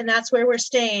here and that's where we're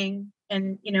staying,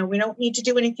 and we don't need to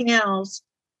do anything else,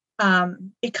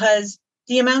 because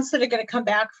the amounts that are going to come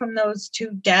back from those two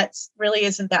debts really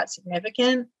isn't that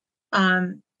significant.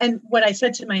 And what I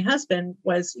said to my husband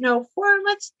was,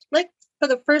 for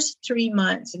the first 3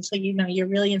 months until you're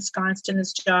really ensconced in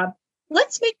this job,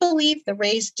 let's make believe the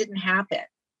raise didn't happen,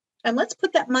 and let's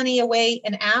put that money away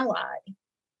in Ally,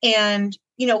 and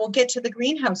we'll get to the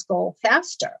greenhouse goal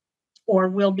faster, or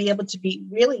we'll be able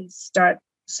to start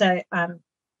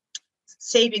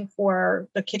saving for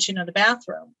the kitchen or the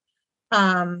bathroom,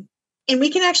 and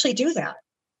we can actually do that,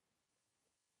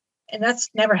 and that's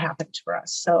never happened for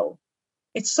us. So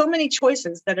it's so many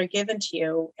choices that are given to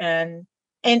you. And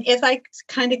if I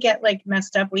kind of get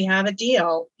messed up, we have a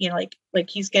deal, like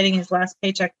he's getting his last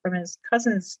paycheck from his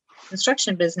cousin's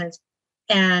construction business.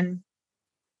 And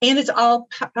it's all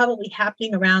probably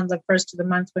happening around the first of the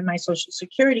month when my Social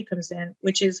Security comes in,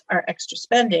 which is our extra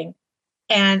spending.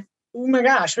 And oh my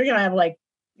gosh, we're going to have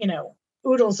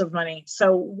oodles of money.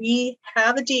 So we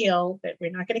have a deal that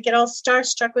we're not going to get all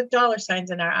starstruck with dollar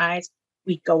signs in our eyes.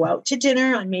 We go out to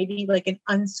dinner on maybe an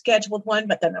unscheduled one,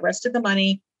 but then the rest of the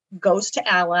money goes to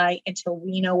Ally until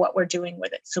we know what we're doing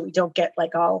with it. So we don't get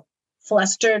all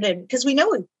flustered, and because we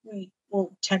know we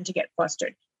will tend to get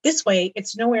flustered. This way,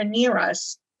 it's nowhere near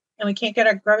us, and we can't get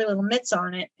our grubby little mitts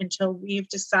on it until we've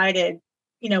decided,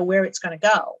 where it's going to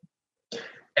go.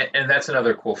 And that's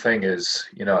another cool thing is,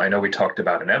 I know we talked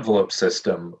about an envelope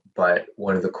system, but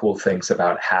one of the cool things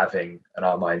about having an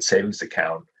online savings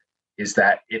account is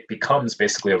that it becomes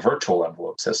basically a virtual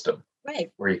envelope system, right?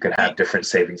 Where you can have different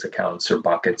savings accounts or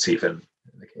buckets, even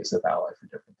in the case of Ally, for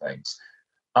different things.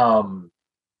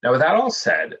 Now, with that all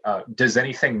said, does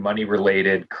anything money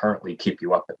related currently keep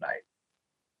you up at night?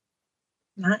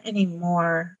 Not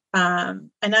anymore. And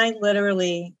I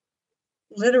literally,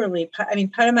 part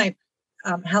of my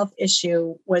health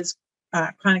issue was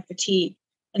chronic fatigue,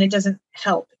 and it doesn't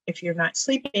help if you're not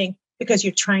sleeping because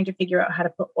you're trying to figure out how to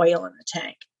put oil in the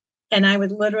tank. And I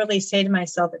would literally say to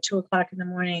myself at 2:00 in the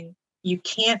morning, you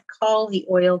can't call the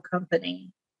oil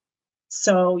company,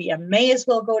 so you may as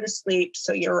well go to sleep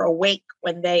so you're awake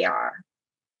when they are,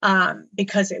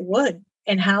 because it would.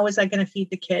 And how was I going to feed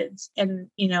the kids? And,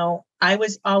 I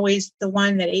was always the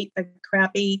one that ate the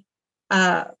crappy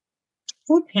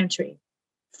food pantry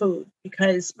food,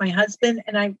 because my husband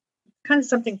and I, kind of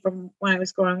something from when I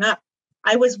was growing up,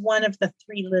 I was one of the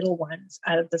 3 little ones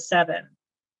out of the 7.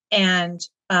 And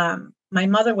my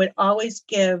mother would always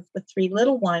give the 3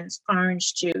 little ones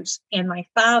orange juice and my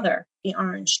father the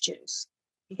orange juice,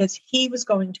 because he was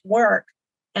going to work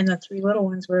and the 3 little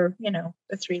ones were,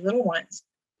 the 3 little ones.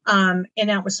 And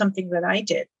that was something that I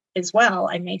did as well.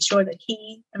 I made sure that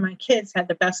he and my kids had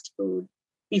the best food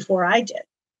before I did.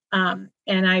 And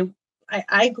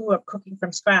I grew up cooking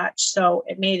from scratch, so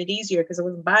it made it easier because I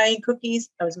wasn't buying cookies,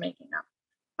 I was making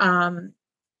them.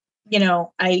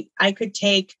 I could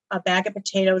take a bag of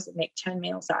potatoes and make 10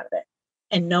 meals out of it,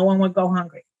 and no one would go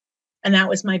hungry. And that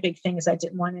was my big thing, is I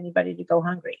didn't want anybody to go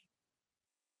hungry.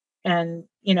 And,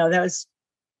 that was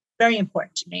very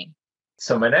important to me.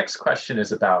 So my next question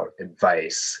is about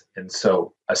advice. And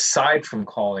so aside from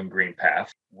calling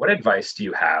GreenPath, what advice do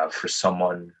you have for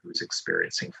someone who's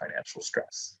experiencing financial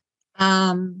stress?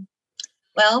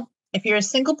 Well, if you're a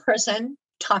single person,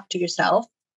 talk to yourself.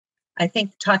 I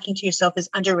think talking to yourself is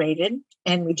underrated,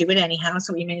 and we do it anyhow,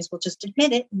 so we may as well just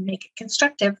admit it and make it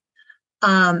constructive,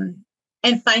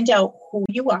 and find out who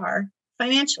you are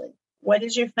financially. What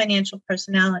is your financial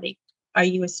personality? Are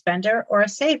you a spender or a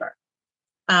saver?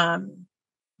 And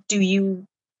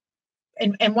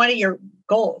what are your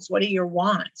goals? What are your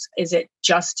wants? Is it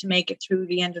just to make it through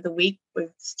the end of the week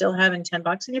with still having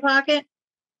 $10 in your pocket?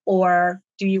 Or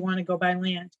do you want to go buy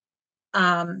land?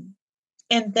 And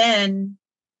then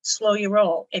slow your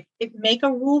roll. Make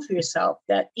a rule for yourself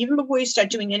that even before you start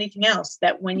doing anything else,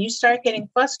 that when you start getting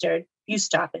flustered, you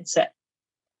stop and sit.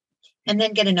 And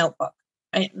then get a notebook.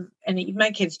 And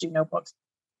my kids do notebooks.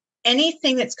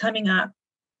 Anything that's coming up,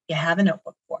 you have a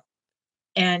notebook for.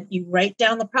 And you write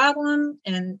down the problem,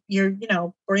 and you're,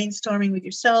 brainstorming with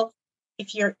yourself.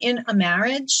 If you're in a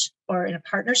marriage or in a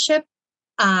partnership,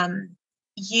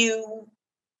 you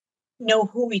know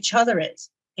who each other is.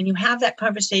 And you have that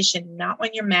conversation, not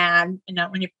when you're mad and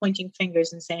not when you're pointing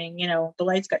fingers and saying, the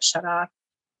lights got shut off.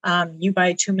 You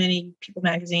buy too many People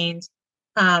magazines.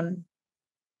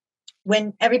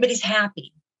 When everybody's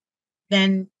happy,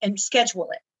 then and schedule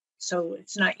it. So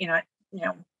it's not, you're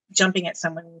not, jumping at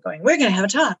someone and going, we're going to have a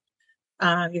talk.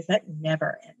 Because that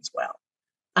never ends well.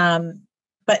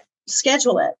 But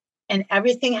schedule it. And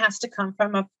everything has to come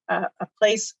from a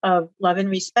place of love and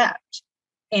respect.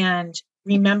 And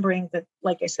remembering that,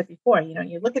 like I said before,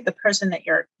 you look at the person that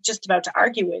you're just about to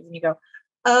argue with and you go,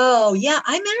 oh, yeah,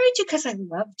 I married you because I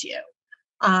loved you.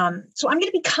 So I'm going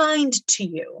to be kind to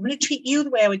you. I'm going to treat you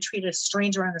the way I would treat a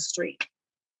stranger on the street.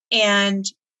 And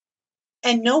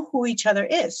know who each other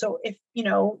is. So if,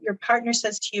 your partner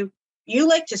says to you, you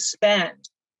like to spend,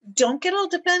 don't get all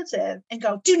defensive and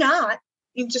go, do not.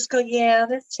 You just go, yeah,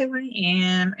 that's who I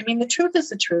am. I mean, the truth is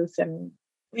the truth, and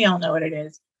we all know what it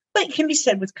is. But it can be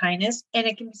said with kindness, and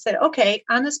it can be said, okay,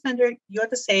 I'm the spender, you're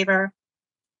the saver.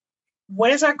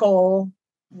 What is our goal?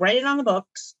 Write it on the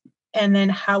books, and then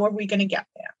how are we going to get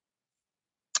there?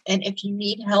 And if you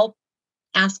need help,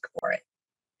 ask for it.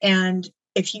 And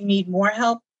if you need more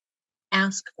help,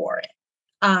 ask for it.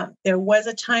 There was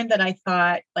a time that I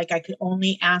thought like I could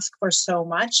only ask for so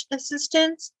much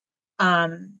assistance,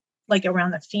 like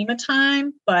around the FEMA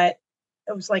time, but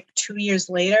it was like 2 years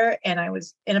later and I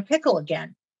was in a pickle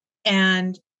again.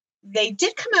 And they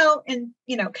did come out and,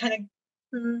 kind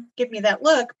of give me that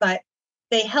look, but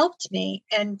they helped me.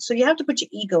 And so you have to put your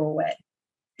ego away.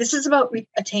 This is about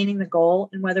attaining the goal,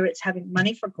 and whether it's having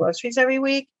money for groceries every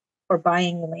week or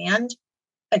buying land,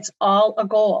 it's all a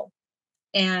goal.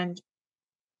 And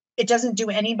it doesn't do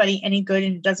anybody any good,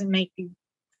 and it doesn't make you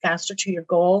faster to your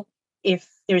goal if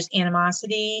there's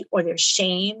animosity or there's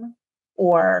shame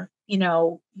or,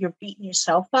 you're beating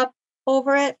yourself up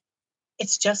over it.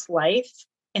 It's just life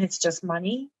and it's just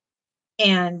money.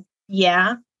 And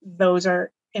yeah, those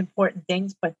are important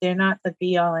things, but they're not the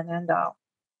be all and end all.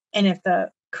 And if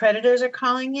the creditors are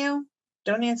calling you,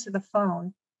 don't answer the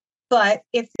phone. But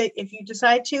if you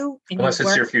decide to, unless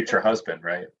it's your future husband,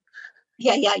 right?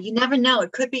 Yeah. You never know.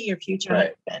 It could be your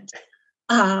future husband.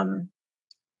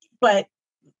 But,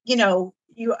 you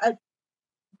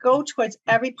go towards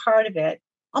every part of it,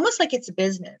 almost like it's a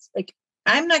business. Like,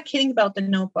 I'm not kidding about the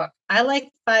notebook. I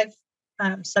like 5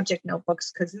 subject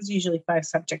notebooks because there's usually 5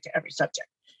 subject to every subject.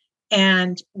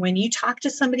 And when you talk to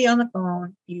somebody on the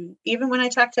phone, even when I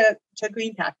talk to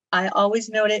GreenPath, I always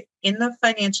note it in the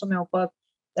financial notebook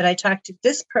that I talked to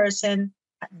this person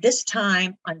at this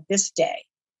time on this day.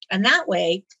 And that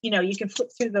way, you can flip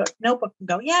through the notebook and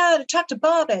go, yeah, I talked to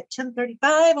Bob at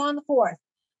 10:35 on the 4th.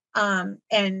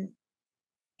 And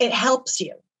it helps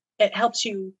you. It helps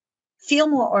you feel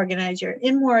more organized. You're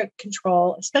in more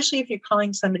control, especially if you're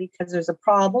calling somebody because there's a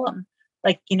problem.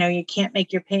 Like, you can't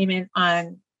make your payment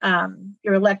on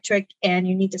your electric and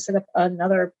you need to set up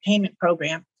another payment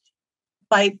program.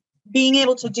 By being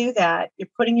able to do that, you're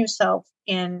putting yourself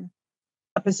in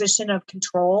a position of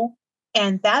control.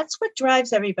 And that's what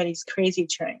drives everybody's crazy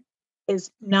train,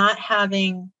 is not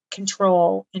having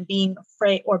control and being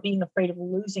afraid of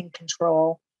losing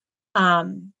control.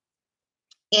 And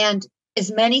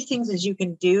as many things as you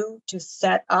can do to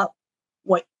set up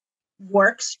what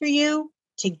works for you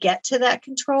to get to that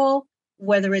control,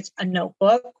 whether it's a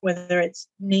notebook, whether it's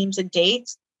names and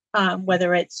dates,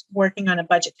 whether it's working on a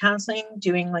budget counseling,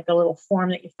 doing like a little form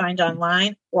that you find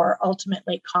online, or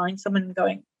ultimately calling someone and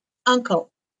going,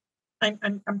 Uncle,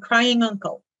 I'm crying,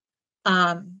 Uncle.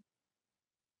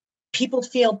 People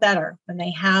feel better when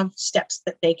they have steps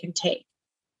that they can take,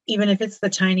 even if it's the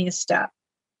tiniest step.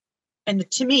 And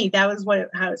to me, that was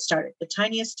how it started. The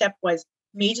tiniest step was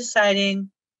me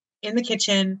deciding in the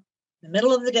kitchen, in the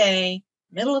middle of the day,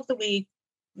 middle of the week,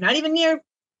 not even near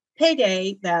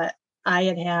payday, that I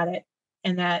had it,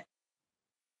 and that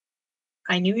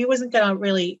I knew he wasn't going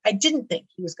to I didn't think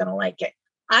he was going to like it.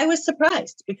 I was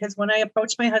surprised because when I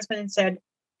approached my husband and said,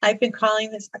 I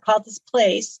called this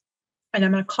place and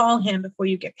I'm going to call him before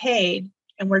you get paid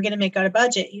and we're going to make out a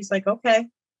budget. He's like, okay. I'm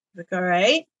like, all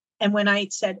right. And when I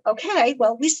said, okay,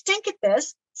 well, we stink at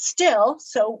this still,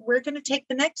 so we're going to take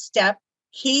the next step,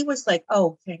 he was like,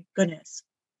 oh, thank goodness,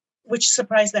 which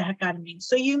surprised the heck out of me.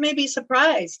 So you may be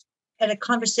surprised at a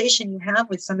conversation you have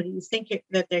with somebody. You think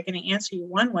that they're going to answer you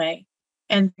one way,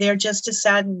 and they're just as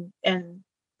sad and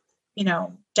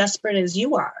desperate as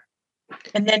you are.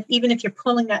 And then even if you're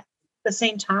pulling at the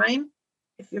same time,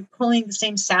 if you're pulling the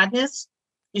same sadness,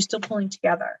 you're still pulling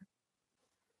together.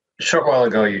 A short while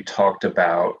ago, you talked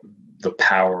about the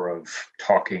power of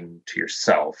talking to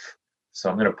yourself. So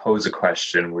I'm going to pose a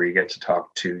question where you get to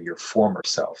talk to your former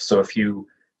self. So if you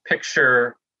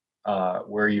picture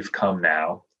where you've come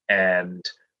now and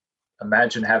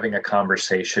imagine having a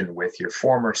conversation with your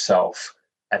former self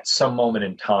at some moment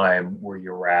in time where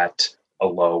you were at a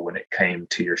low when it came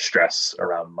to your stress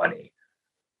around money.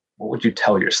 What would you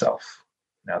tell yourself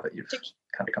now that you've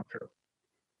kind of come through?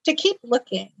 To keep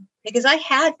looking, because I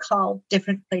had called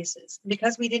different places.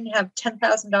 Because we didn't have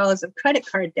 $10,000 of credit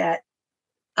card debt,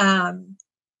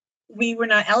 we were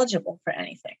not eligible for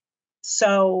anything.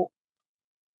 So,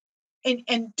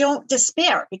 and don't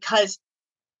despair, because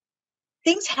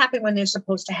things happen when they're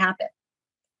supposed to happen.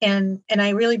 And I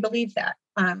really believe that.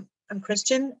 I'm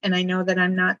Christian, and I know that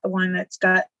I'm not the one that's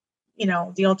got,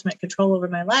 the ultimate control over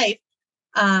my life.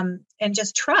 And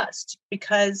just trust,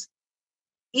 because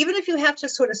even if you have to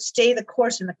sort of stay the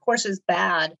course and the course is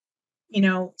bad,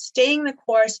 staying the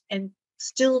course and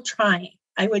still trying,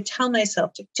 I would tell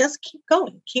myself to just keep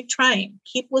going, keep trying,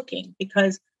 keep looking,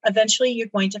 because eventually you're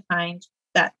going to find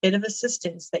that bit of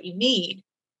assistance that you need.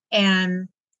 And,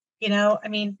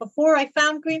 before I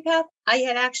found GreenPath, I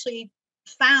had actually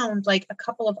found like a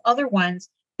couple of other ones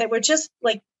that were just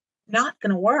like not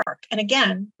going to work. And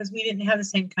again, because we didn't have the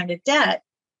same kind of debt,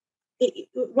 it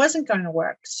wasn't going to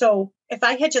work. So if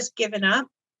I had just given up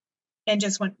and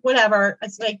just went, whatever,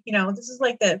 it's like, this is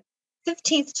like the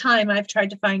 15th time I've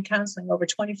tried to find counseling over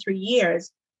 23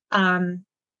 years.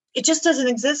 It just doesn't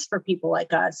exist for people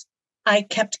like us. I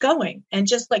kept going, and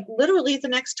just like literally the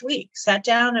next week sat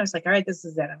down and I was like, all right, this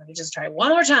is it. I'm going to just try one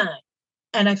more time.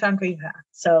 And I found GreenPath.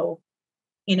 So,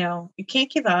 you can't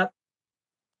give up,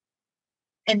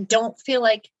 and don't feel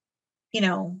like,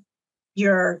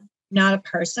 you're not a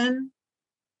person,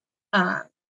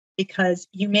 because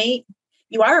you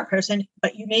are a person,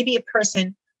 but you may be a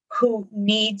person who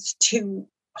needs to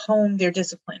hone their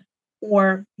discipline,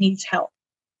 or needs help,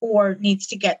 or needs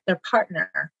to get their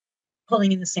partner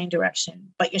pulling in the same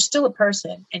direction. But you're still a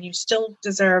person, and you still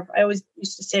deserve. I always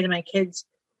used to say to my kids,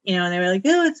 and they were like,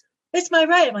 "Oh, it's my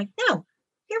right." I'm like, "No,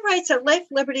 your rights are life,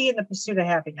 liberty, and the pursuit of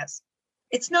happiness.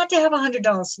 It's not to have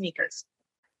 $100 sneakers."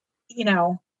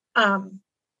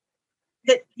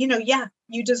 That, yeah,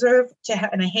 you deserve to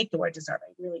have, and I hate the word deserve.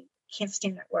 I really can't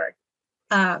stand that word.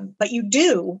 But you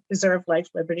do deserve life,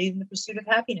 liberty, and the pursuit of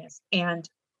happiness. And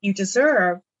you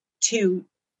deserve to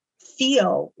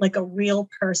feel like a real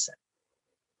person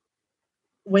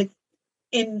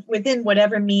within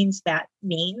whatever means that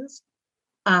means.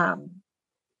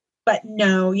 But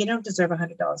no, you don't deserve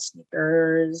 $100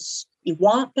 sneakers. You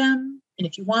want them. And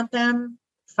if you want them,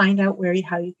 find out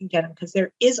how you can get them, because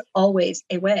there is always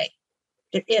a way.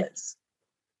 There is.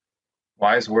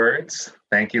 Wise words.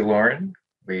 Thank you, Lauren.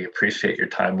 We appreciate your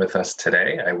time with us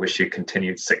today. I wish you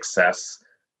continued success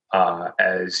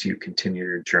as you continue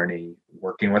your journey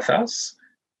working with us.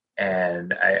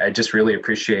 And I just really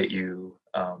appreciate you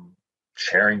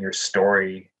sharing your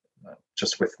story, not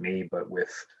just with me, but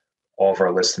with all of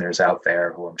our listeners out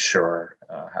there who I'm sure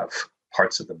have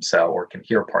parts of themselves or can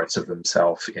hear parts of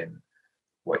themselves in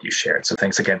what you shared. So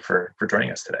thanks again for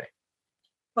joining us today.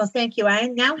 Well, thank you. I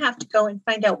now have to go and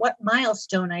find out what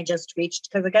milestone I just reached,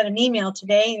 because I got an email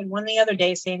today and one the other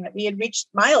day saying that we had reached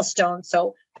milestones.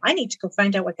 So I need to go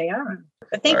find out what they are.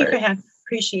 But thank you for having.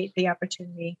 Appreciate the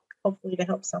opportunity, hopefully to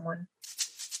help someone.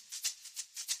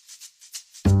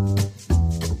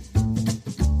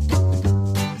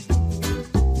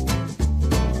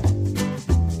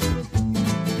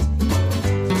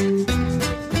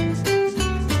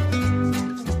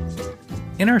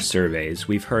 In our surveys,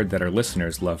 we've heard that our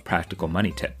listeners love practical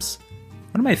money tips.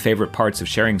 One of my favorite parts of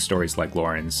sharing stories like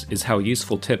Lauren's is how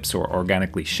useful tips are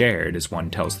organically shared as one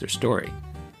tells their story.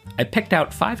 I picked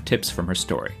out 5 tips from her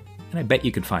story, and I bet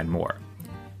you can find more.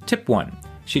 Tip 1.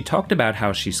 She talked about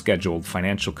how she scheduled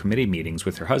financial committee meetings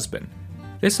with her husband.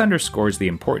 This underscores the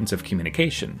importance of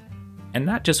communication, and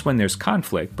not just when there's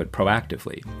conflict, but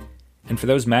proactively. And for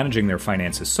those managing their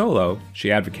finances solo,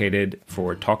 she advocated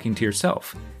for talking to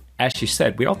yourself. As she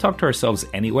said, we all talk to ourselves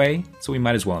anyway, so we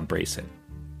might as well embrace it.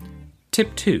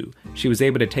 Tip 2. She was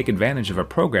able to take advantage of a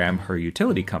program her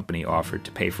utility company offered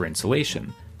to pay for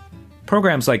insulation.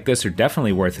 Programs like this are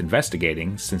definitely worth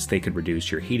investigating, since they could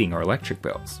reduce your heating or electric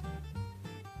bills.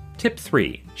 Tip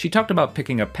 3. She talked about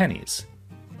picking up pennies.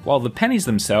 While the pennies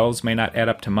themselves may not add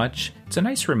up to much, it's a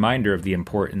nice reminder of the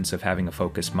importance of having a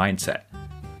focused mindset.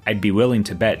 I'd be willing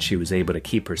to bet she was able to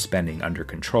keep her spending under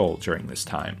control during this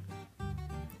time.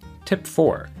 Tip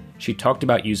 4. She talked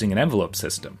about using an envelope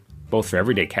system, both for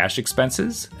everyday cash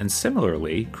expenses and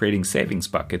similarly creating savings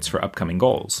buckets for upcoming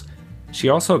goals. She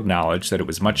also acknowledged that it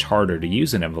was much harder to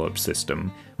use an envelope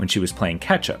system when she was playing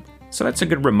catch-up, so that's a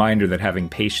good reminder that having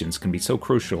patience can be so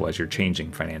crucial as you're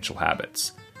changing financial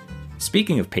habits.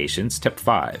 Speaking of patience, tip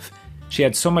 5. She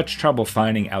had so much trouble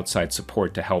finding outside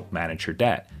support to help manage her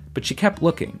debt, but she kept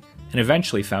looking and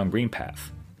eventually found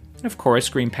GreenPath. And of course,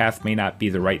 GreenPath may not be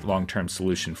the right long-term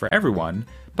solution for everyone,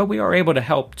 but we are able to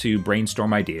help to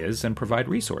brainstorm ideas and provide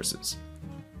resources.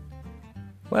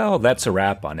 Well, that's a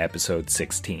wrap on episode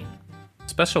 16.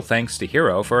 Special thanks to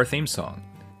Hero for our theme song.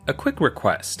 A quick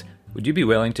request. Would you be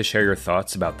willing to share your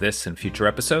thoughts about this in future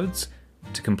episodes?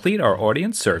 To complete our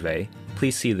audience survey,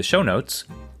 please see the show notes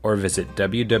or visit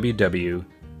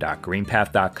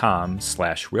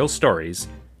www.greenpath.com/realstories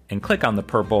and click on the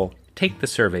purple Take the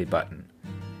Survey button.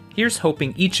 Here's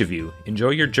hoping each of you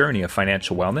enjoy your journey of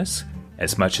financial wellness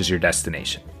as much as your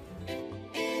destination.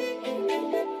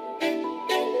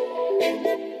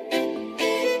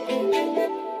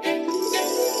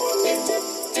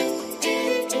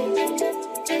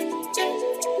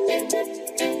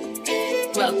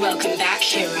 Welcome back,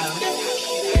 Hero.